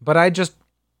 but I just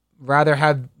rather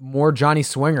have more Johnny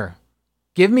Swinger.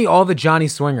 Give me all the Johnny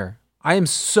Swinger. I am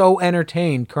so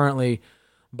entertained currently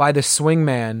by the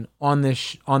Swingman on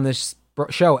this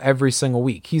show every single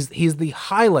week. He's the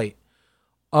highlight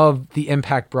of the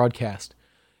Impact broadcast.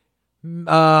 In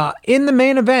the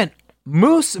main event,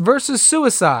 Moose versus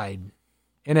Suicide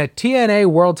in a TNA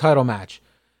World Title match.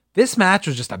 This match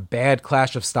was just a bad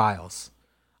clash of styles.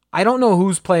 I don't know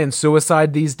who's playing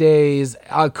Suicide these days.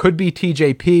 Could be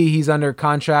TJP. He's under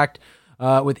contract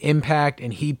with Impact,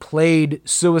 and he played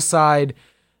Suicide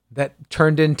that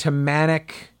turned into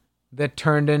Manic, that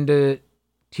turned into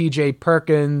TJ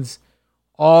Perkins,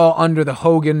 all under the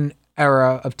Hogan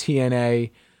era of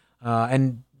TNA,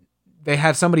 and they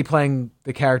have somebody playing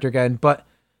the character again, but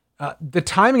the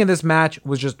timing of this match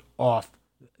was just off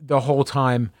the whole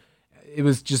time. It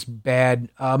was just bad.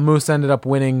 Moose ended up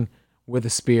winning with a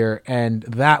spear, and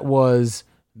that was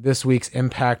this week's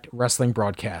Impact Wrestling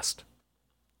broadcast.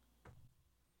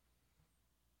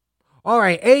 All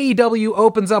right, AEW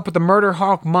opens up with the Murder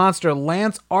Hawk monster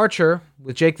Lance Archer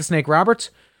with Jake the Snake Roberts.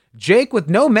 Jake with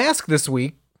no mask this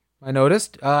week, I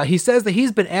noticed. He says that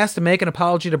he's been asked to make an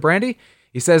apology to Brandy.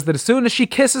 He says that as soon as she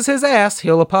kisses his ass,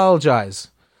 he'll apologize.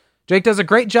 Jake does a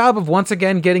great job of once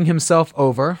again getting himself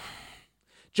over.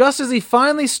 Just as he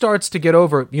finally starts to get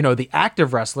over, the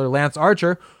active wrestler, Lance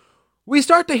Archer, we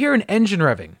start to hear an engine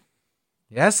revving.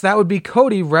 Yes, that would be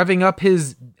Cody revving up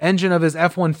his engine of his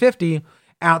F-150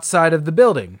 outside of the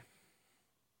building.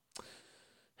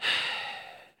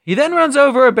 He then runs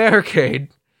over a barricade,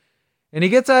 and he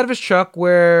gets out of his truck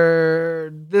where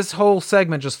this whole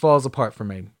segment just falls apart for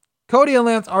me. Cody and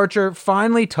Lance Archer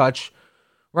finally touch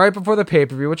right before the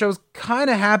pay-per-view, which I was kind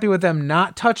of happy with them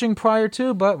not touching prior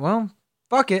to, but, well,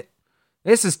 fuck it.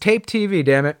 This is tape TV,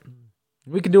 damn it.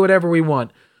 We can do whatever we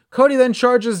want. Cody then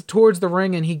charges towards the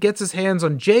ring, and he gets his hands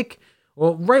on Jake.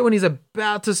 Well, right when he's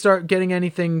about to start getting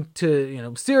anything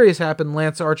to, serious happen,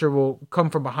 Lance Archer will come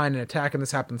from behind and attack, and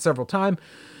this happens several times.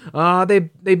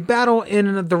 They battle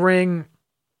in the ring,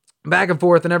 back and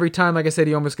forth, and every time, like I said,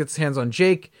 he almost gets his hands on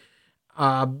Jake.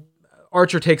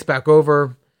 Archer takes back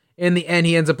over. In the end,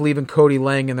 he ends up leaving Cody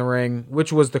laying in the ring,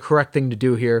 which was the correct thing to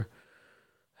do here.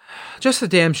 Just a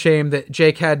damn shame that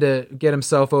Jake had to get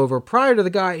himself over prior to the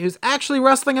guy who's actually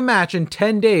wrestling a match in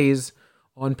 10 days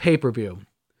on pay-per-view.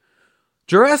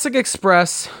 Jurassic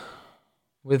Express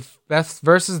with Best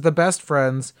versus the Best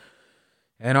Friends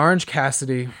and Orange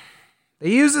Cassidy.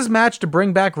 They use this match to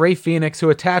bring back Rey Fenix, who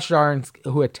attacked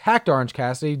Orange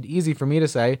Cassidy. Easy for me to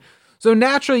say. So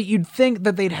naturally, you'd think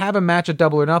that they'd have a match at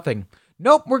Double or Nothing.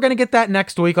 Nope, we're going to get that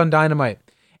next week on Dynamite.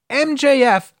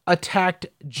 MJF attacked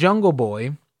Jungle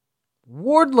Boy.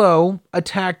 Wardlow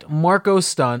attacked Marco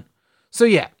Stunt. So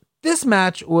yeah, this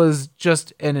match was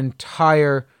just an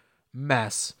entire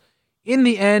mess. In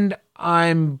the end,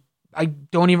 I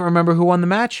don't even remember who won the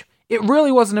match. It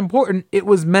really wasn't important. It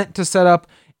was meant to set up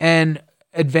and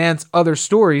advance other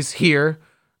stories here,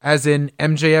 as in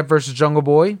MJF versus Jungle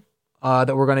Boy,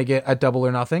 that we're going to get at Double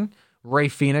or Nothing. Rey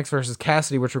Fenix versus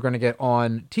Cassidy, which we're going to get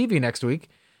on TV next week.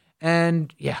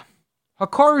 And yeah,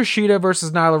 Hikaru Shida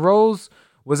versus Nyla Rose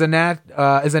is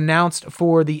announced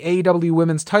for the AEW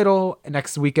Women's title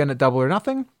next weekend at Double or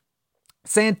Nothing.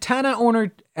 Santana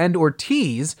and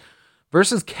Ortiz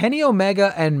versus Kenny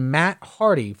Omega and Matt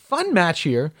Hardy. Fun match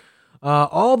here.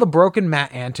 All the broken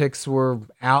Matt antics were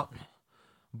out.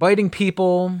 Biting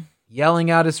people, yelling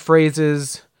out his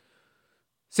phrases.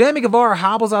 Sammy Guevara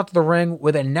hobbles out to the ring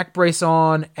with a neck brace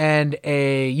on and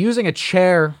using a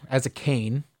chair as a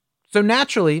cane. So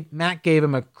naturally, Matt gave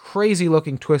him a crazy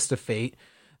looking twist of fate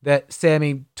that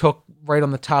Sammy took right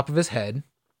on the top of his head,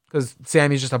 because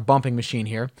Sammy's just a bumping machine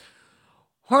here.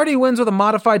 Hardy wins with a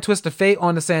modified twist of fate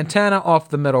onto Santana off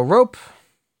the middle rope.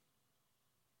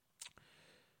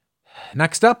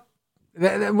 Next up,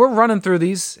 we're running through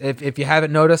these, if you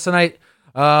haven't noticed tonight.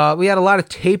 We had a lot of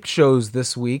taped shows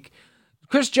this week.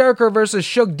 Chris Jericho versus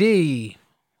Shug D,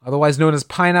 otherwise known as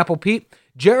Pineapple Pete.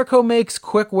 Jericho makes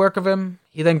quick work of him.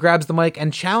 He then grabs the mic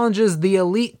and challenges the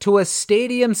Elite to a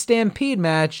Stadium Stampede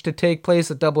match to take place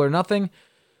at Double or Nothing.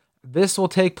 This will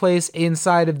take place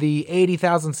inside of the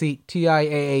 80,000 seat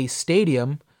TIAA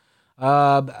Stadium.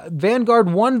 Vanguard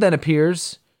 1 then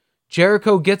appears.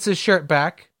 Jericho gets his shirt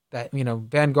back that,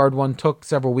 Vanguard 1 took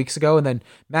several weeks ago, and then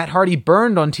Matt Hardy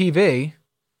burned on TV.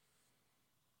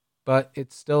 But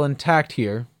it's still intact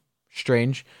here.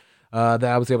 Strange that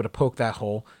I was able to poke that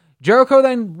hole. Jericho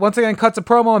then once again cuts a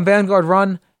promo on Vanguard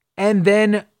Run and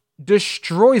then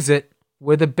destroys it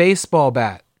with a baseball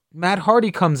bat. Matt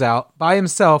Hardy comes out by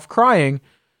himself crying.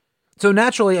 So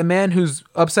naturally, a man who's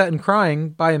upset and crying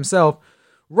by himself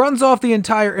runs off the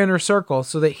entire inner circle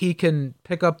so that he can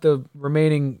pick up the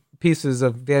remaining pieces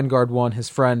of Vanguard 1, his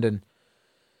friend,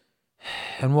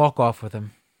 and walk off with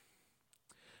him.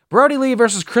 Brody Lee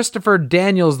versus Christopher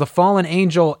Daniels, the Fallen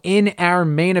Angel, in our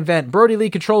main event. Brody Lee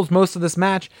controls most of this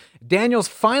match. Daniels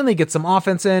finally gets some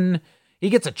offense in. He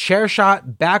gets a chair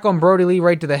shot back on Brody Lee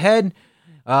right to the head.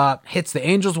 Hits the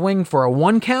Angel's wing for a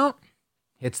 1 count.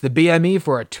 Hits the BME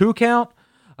for a 2 count.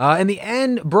 In the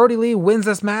end, Brody Lee wins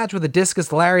this match with a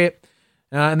discus lariat.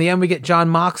 In the end, we get Jon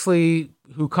Moxley,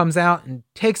 who comes out and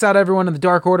takes out everyone in the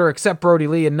Dark Order except Brody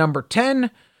Lee in number 10,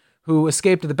 who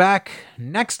escaped to the back.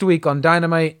 Next week on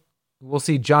Dynamite, we'll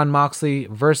see Jon Moxley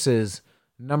versus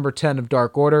number 10 of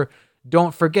Dark Order.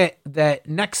 don't forget that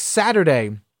next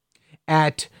Saturday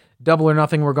at Double or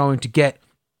Nothing, we're going to get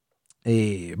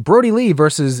a Brody Lee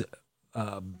versus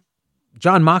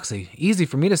John Moxley. Easy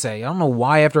for me to say. I don't know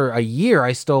why after a year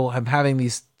I still am having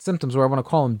these symptoms where I want to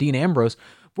call him Dean Ambrose,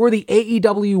 for the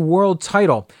AEW World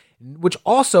title, which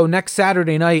also next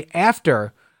Saturday night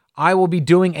after, I will be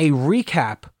doing a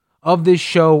recap of this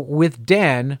show with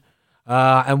Dan,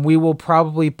 and we will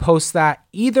probably post that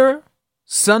either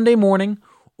Sunday morning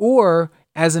or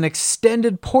as an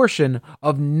extended portion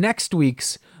of next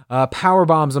week's Power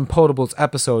Bombs and Potables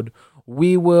episode.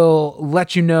 We will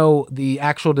let you know the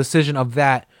actual decision of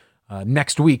that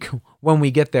next week when we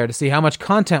get there to see how much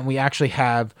content we actually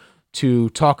have to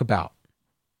talk about.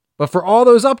 But for all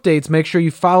those updates, make sure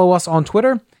you follow us on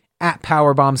Twitter at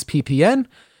PowerbombsPPN.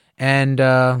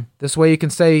 And this way you can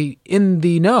stay in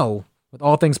the know with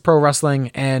all things pro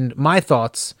wrestling and my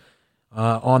thoughts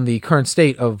on the current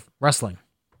state of wrestling.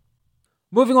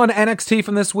 Moving on to NXT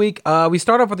from this week, we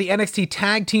start off with the NXT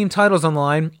Tag Team titles on the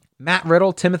line. Matt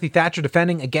Riddle, Timothy Thatcher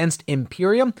defending against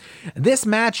Imperium. This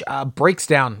match breaks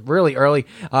down really early.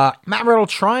 Matt Riddle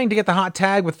trying to get the hot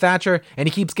tag with Thatcher, and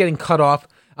he keeps getting cut off.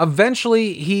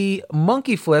 Eventually, he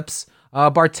monkey flips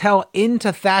Bartel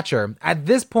into Thatcher. At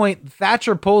this point,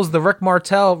 Thatcher pulls the Rick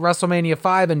Martel WrestleMania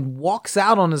 5 and walks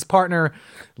out on his partner,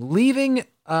 leaving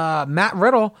Matt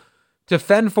Riddle to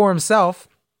fend for himself.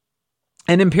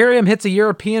 And Imperium hits a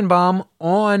European bomb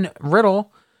on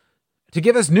Riddle to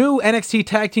give us new NXT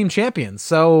Tag Team Champions.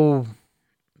 So,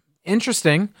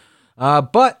 interesting.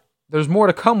 But there's more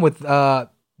to come with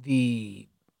the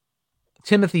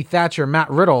Timothy Thatcher, Matt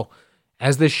Riddle,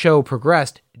 as this show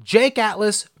progressed. Jake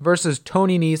Atlas versus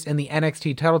Tony Nese in the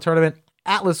NXT title tournament.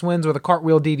 Atlas wins with a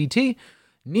cartwheel DDT.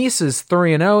 Nese is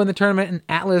 3-0 in the tournament, and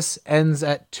Atlas ends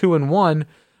at 2-1.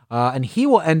 And he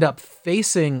will end up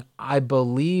facing, I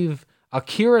believe,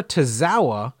 Akira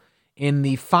Tozawa in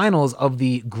the finals of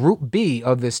the Group B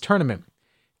of this tournament.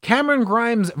 Cameron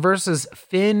Grimes versus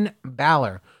Finn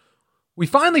Balor. We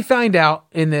finally find out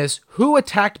in this who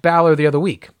attacked Balor the other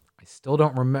week. I still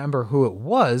don't remember who it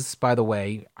was, by the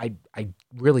way. I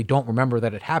really don't remember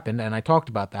that it happened, and I talked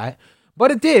about that.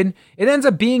 But it did. It ends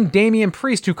up being Damian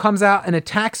Priest, who comes out and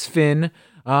attacks Finn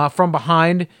from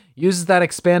behind, uses that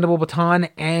expandable baton,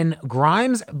 and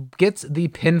Grimes gets the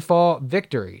pinfall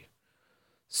victory.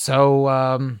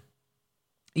 So,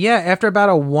 yeah, after about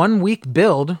a 1 week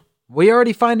build, we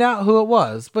already find out who it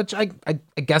was, which I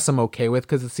guess I'm okay with,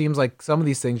 because it seems like some of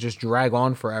these things just drag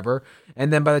on forever,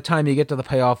 and then by the time you get to the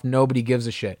payoff, nobody gives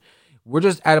a shit. We're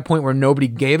just at a point where nobody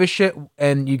gave a shit,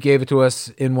 and you gave it to us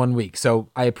in 1 week, so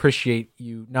I appreciate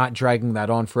you not dragging that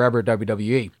on forever,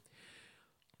 WWE.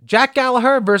 Jack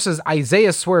Gallagher versus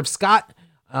Isaiah Swerve Scott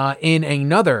in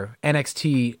another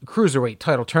NXT Cruiserweight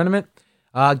title tournament.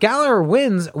 Gallagher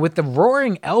wins with the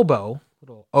Roaring Elbow,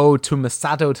 little ode to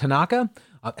Masato Tanaka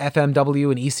of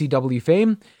FMW and ECW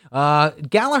fame.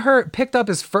 Gallagher picked up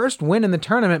his first win in the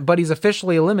tournament, but he's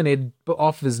officially eliminated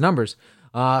off of his numbers.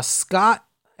 Scott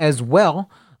as well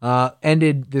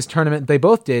ended this tournament. They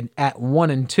both did at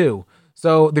 1-2.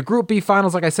 So the Group B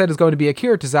finals, like I said, is going to be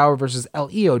Akira Tozawa versus El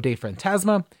Hijo de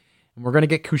Fantasma. And we're going to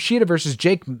get Kushida versus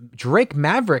Drake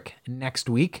Maverick next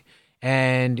week.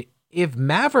 And if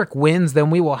Maverick wins,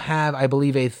 then we will have, I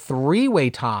believe, a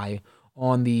 3-way tie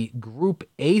on the Group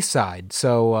A side.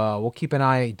 So we'll keep an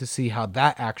eye to see how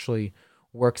that actually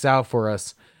works out for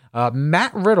us.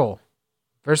 Matt Riddle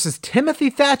versus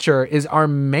Timothy Thatcher is our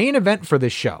main event for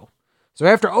this show. So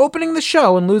after opening the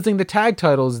show and losing the tag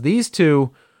titles, these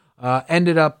two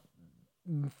ended up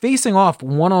facing off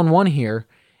one-on-one here.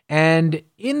 And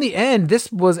in the end,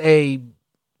 this was a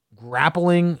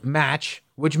grappling match,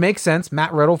 which makes sense.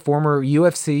 Matt Riddle, former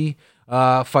UFC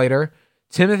fighter.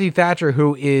 Timothy Thatcher,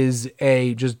 who is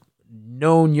a just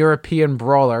known European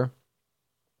brawler.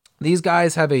 These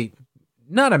guys have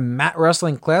not a mat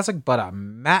wrestling classic, but a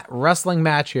mat wrestling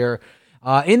match here.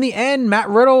 In the end, Matt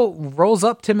Riddle rolls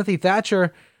up Timothy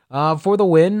Thatcher for the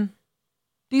win.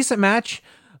 Decent match.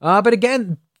 But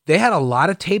again, they had a lot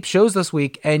of tape shows this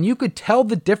week, and you could tell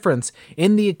the difference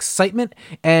in the excitement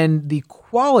and the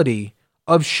quality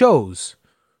of shows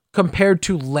compared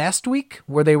to last week,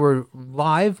 where they were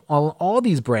live on all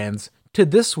these brands, to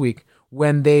this week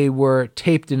when they were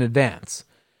taped in advance.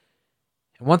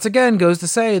 And once again, goes to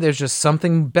say there's just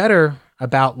something better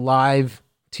about live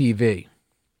TV.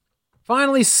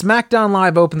 Finally, SmackDown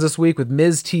Live opens this week with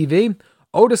Miz TV.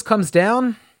 Otis comes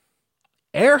down,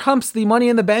 air humps the Money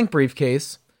in the Bank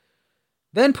briefcase,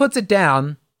 then puts it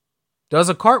down, does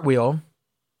a cartwheel,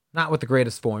 not with the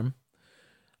greatest form.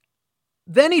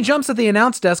 Then he jumps at the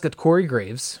announce desk at Corey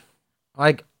Graves.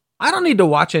 Like, I don't need to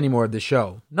watch any more of the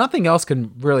show. Nothing else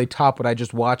can really top what I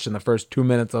just watched in the first 2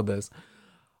 minutes of this.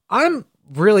 I'm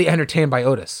really entertained by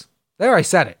Otis. There, I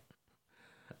said it.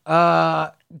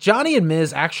 Johnny and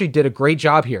Miz actually did a great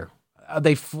job here.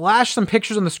 They flashed some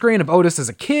pictures on the screen of Otis as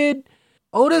a kid.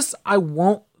 Otis, I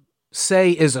won't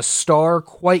say is a star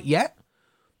quite yet,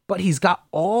 but he's got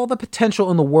all the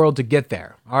potential in the world to get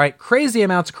there. All right, crazy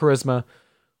amounts of charisma,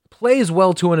 plays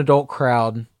well to an adult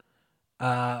crowd,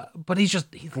 but he's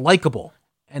likable,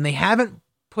 and they haven't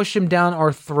pushed him down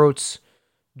our throats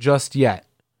just yet.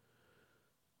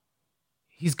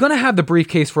 He's going to have the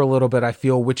briefcase for a little bit, I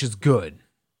feel, which is good.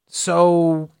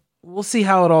 So we'll see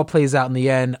how it all plays out in the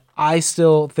end. I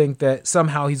still think that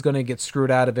somehow he's going to get screwed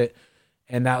out of it,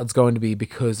 and that's going to be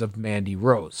because of Mandy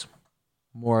Rose.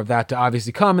 More of that to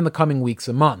obviously come in the coming weeks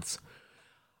and months.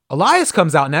 Elias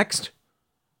comes out next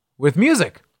with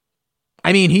music.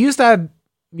 I mean, he used to have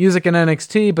music in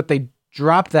NXT, but they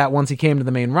dropped that once he came to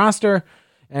the main roster,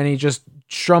 and he just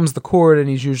strums the chord, and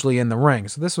he's usually in the ring.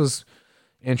 So this was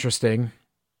interesting.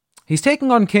 He's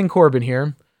taking on King Corbin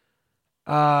here.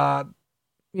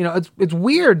 It's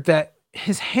weird that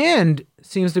his hand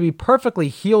seems to be perfectly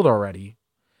healed already.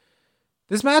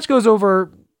 This match goes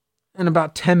over in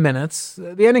about 10 minutes.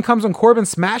 The ending comes when Corbin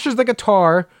smashes the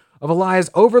guitar of Elias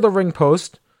over the ring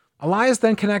post. Elias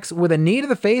then connects with a knee to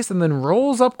the face and then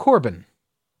rolls up Corbin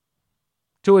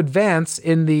to advance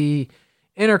in the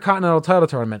Intercontinental title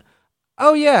tournament.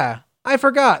 Oh yeah, I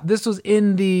forgot. This was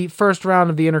in the first round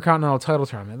of the Intercontinental title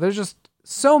tournament. There's just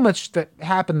so much that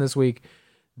happened this week.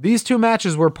 These two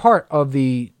matches were part of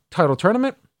the title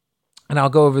tournament, and I'll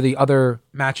go over the other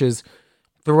matches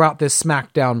throughout this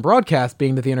SmackDown broadcast,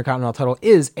 being that the Intercontinental title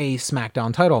is a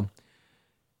SmackDown title.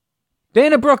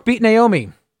 Dana Brooke beat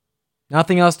Naomi.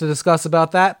 Nothing else to discuss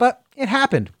about that, but it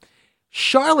happened.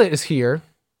 Charlotte is here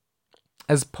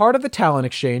as part of the talent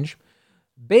exchange.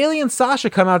 Bayley and Sasha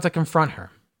come out to confront her.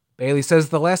 Bayley says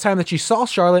the last time that she saw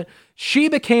Charlotte, she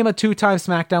became a 2-time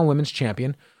SmackDown Women's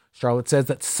Champion. Charlotte says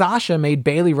that Sasha made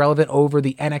Bayley relevant over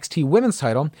the NXT Women's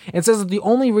title and says that the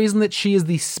only reason that she is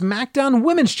the SmackDown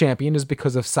Women's Champion is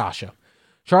because of Sasha.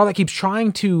 Charlotte keeps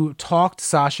trying to talk to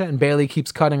Sasha, and Bayley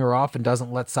keeps cutting her off and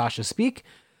doesn't let Sasha speak.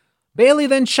 Bayley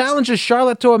then challenges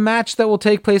Charlotte to a match that will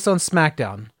take place on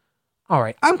SmackDown. All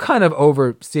right, I'm kind of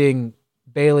over seeing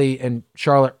Bayley and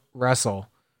Charlotte wrestle.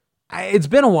 It's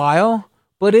been a while,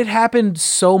 but it happened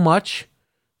so much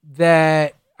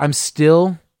that I'm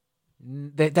still...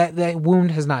 That wound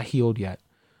has not healed yet.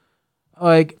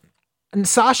 And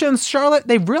Sasha and Charlotte,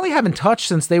 they really haven't touched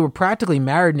since they were practically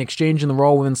married and exchanging the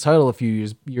Raw Women's title a few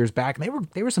years back. And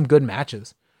they were some good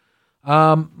matches.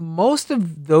 Most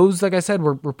of those, like I said,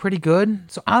 were pretty good.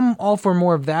 So I'm all for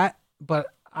more of that. But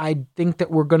I think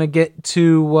that we're going to get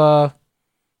to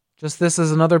just this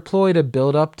as another ploy to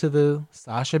build up to the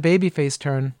Sasha babyface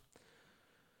turn.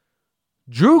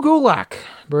 Drew Gulak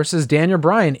versus Daniel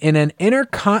Bryan in an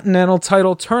Intercontinental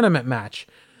title tournament match.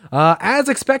 As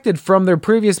expected from their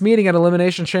previous meeting at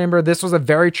Elimination Chamber, this was a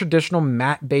very traditional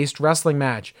mat-based wrestling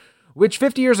match, which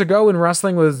 50 years ago in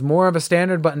wrestling was more of a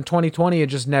standard, but in 2020 you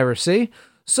just never see.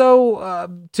 So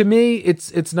to me,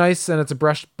 it's nice and it's a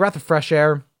breath of fresh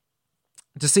air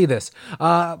to see this.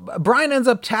 Bryan ends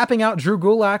up tapping out Drew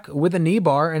Gulak with a knee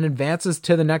bar and advances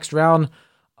to the next round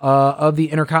of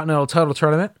the Intercontinental title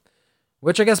tournament.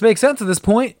 Which I guess makes sense at this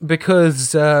point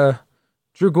because Drew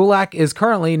Gulak is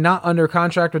currently not under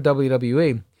contract with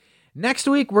WWE. Next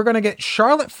week, we're going to get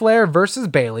Charlotte Flair versus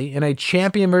Bayley in a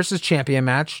champion versus champion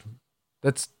match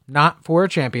that's not for a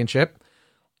championship.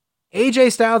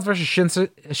 AJ Styles versus Shinsuke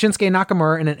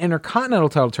Nakamura in an Intercontinental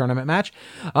title tournament match.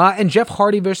 And Jeff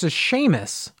Hardy versus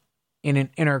Sheamus in an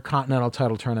Intercontinental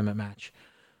title tournament match.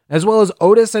 As well as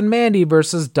Otis and Mandy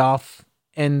versus Dolph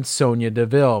and Sonya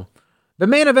Deville. The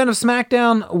main event of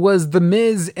SmackDown was The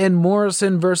Miz and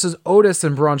Morrison versus Otis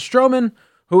and Braun Strowman,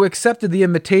 who accepted the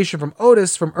invitation from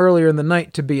Otis from earlier in the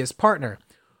night to be his partner.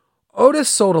 Otis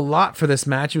sold a lot for this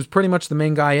match. He was pretty much the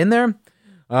main guy in there.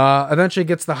 Eventually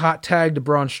gets the hot tag to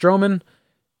Braun Strowman.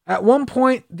 At one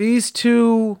point, these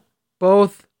two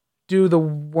both do the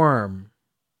worm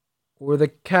or the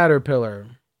caterpillar.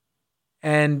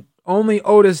 And only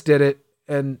Otis did it,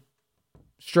 and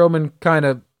Strowman kind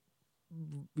of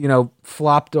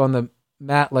flopped on the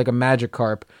mat like a magic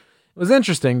carp. It was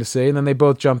interesting to see, and then they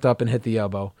both jumped up and hit the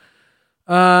elbow.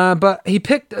 But he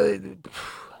picked...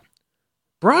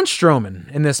 Braun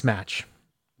Strowman in this match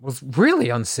was really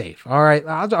unsafe. All right,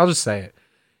 I'll just say it.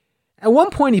 At one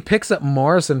point, he picks up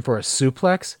Morrison for a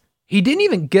suplex. He didn't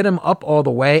even get him up all the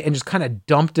way and just kind of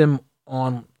dumped him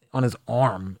on his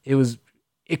arm.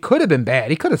 It could have been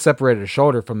bad. He could have separated his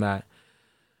shoulder from that.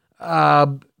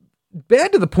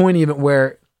 bad to the point even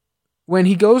where when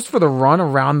he goes for the run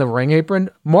around the ring apron,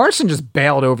 Morrison just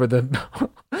bailed over the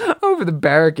over the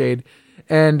barricade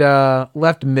and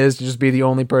left Miz to just be the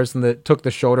only person that took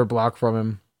the shoulder block from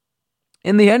him.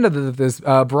 In the end of this,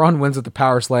 Braun wins with the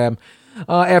power slam.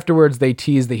 Afterwards, they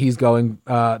tease that he's going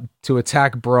to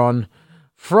attack Braun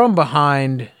from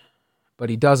behind, but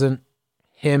he doesn't.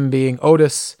 Him being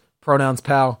Otis, pronouns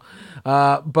pal.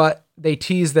 But they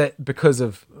tease that because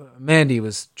of Mandy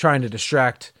was trying to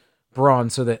distract Braun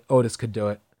so that Otis could do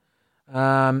it.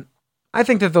 I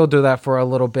think that they'll do that for a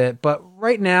little bit, but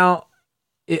right now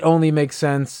it only makes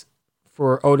sense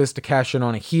for Otis to cash in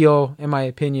on a heel, in my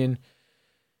opinion.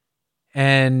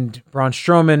 And Braun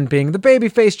Strowman being the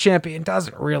babyface champion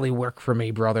doesn't really work for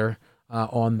me, brother,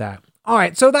 on that. All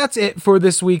right, so that's it for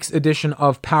this week's edition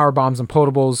of Power Bombs and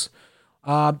Potables.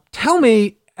 Tell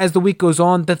me, as the week goes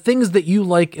on, the things that you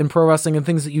like in pro wrestling and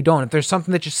things that you don't. If there's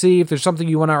something that you see, if there's something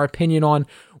you want our opinion on,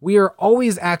 we are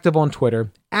always active on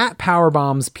Twitter, at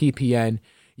PowerbombsPPN.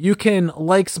 You can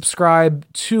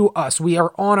subscribe to us. We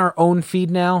are on our own feed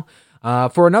now.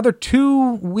 For another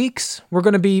 2 weeks, we're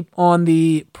going to be on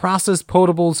the Processed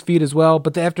Potables feed as well.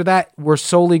 But after that, we're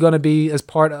solely going to be as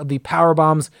part of the Power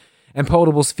Bombs and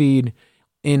Potables feed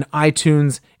in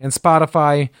iTunes and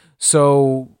Spotify.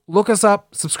 So look us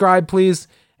up, subscribe, please.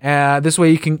 This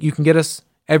way you can get us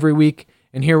every week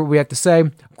and hear what we have to say.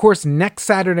 Of course, next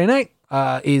Saturday night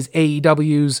is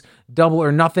AEW's Double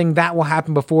or Nothing. That will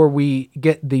happen before we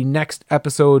get the next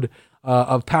episode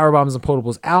of Power Bombs and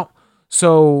Potables out.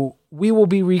 So we will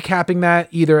be recapping that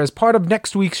either as part of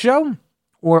next week's show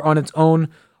or on its own.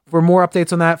 For more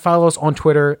updates on that, follow us on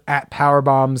Twitter at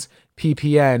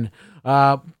PowerbombsPPN.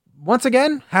 Once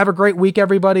again, have a great week,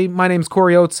 everybody. My name's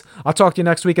Corey Oates. I'll talk to you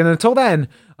next week. And until then,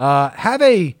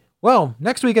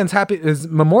 next weekend's is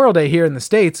Memorial Day here in the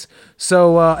States.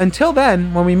 So until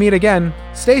then, when we meet again,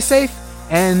 stay safe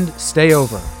and stay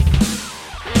over.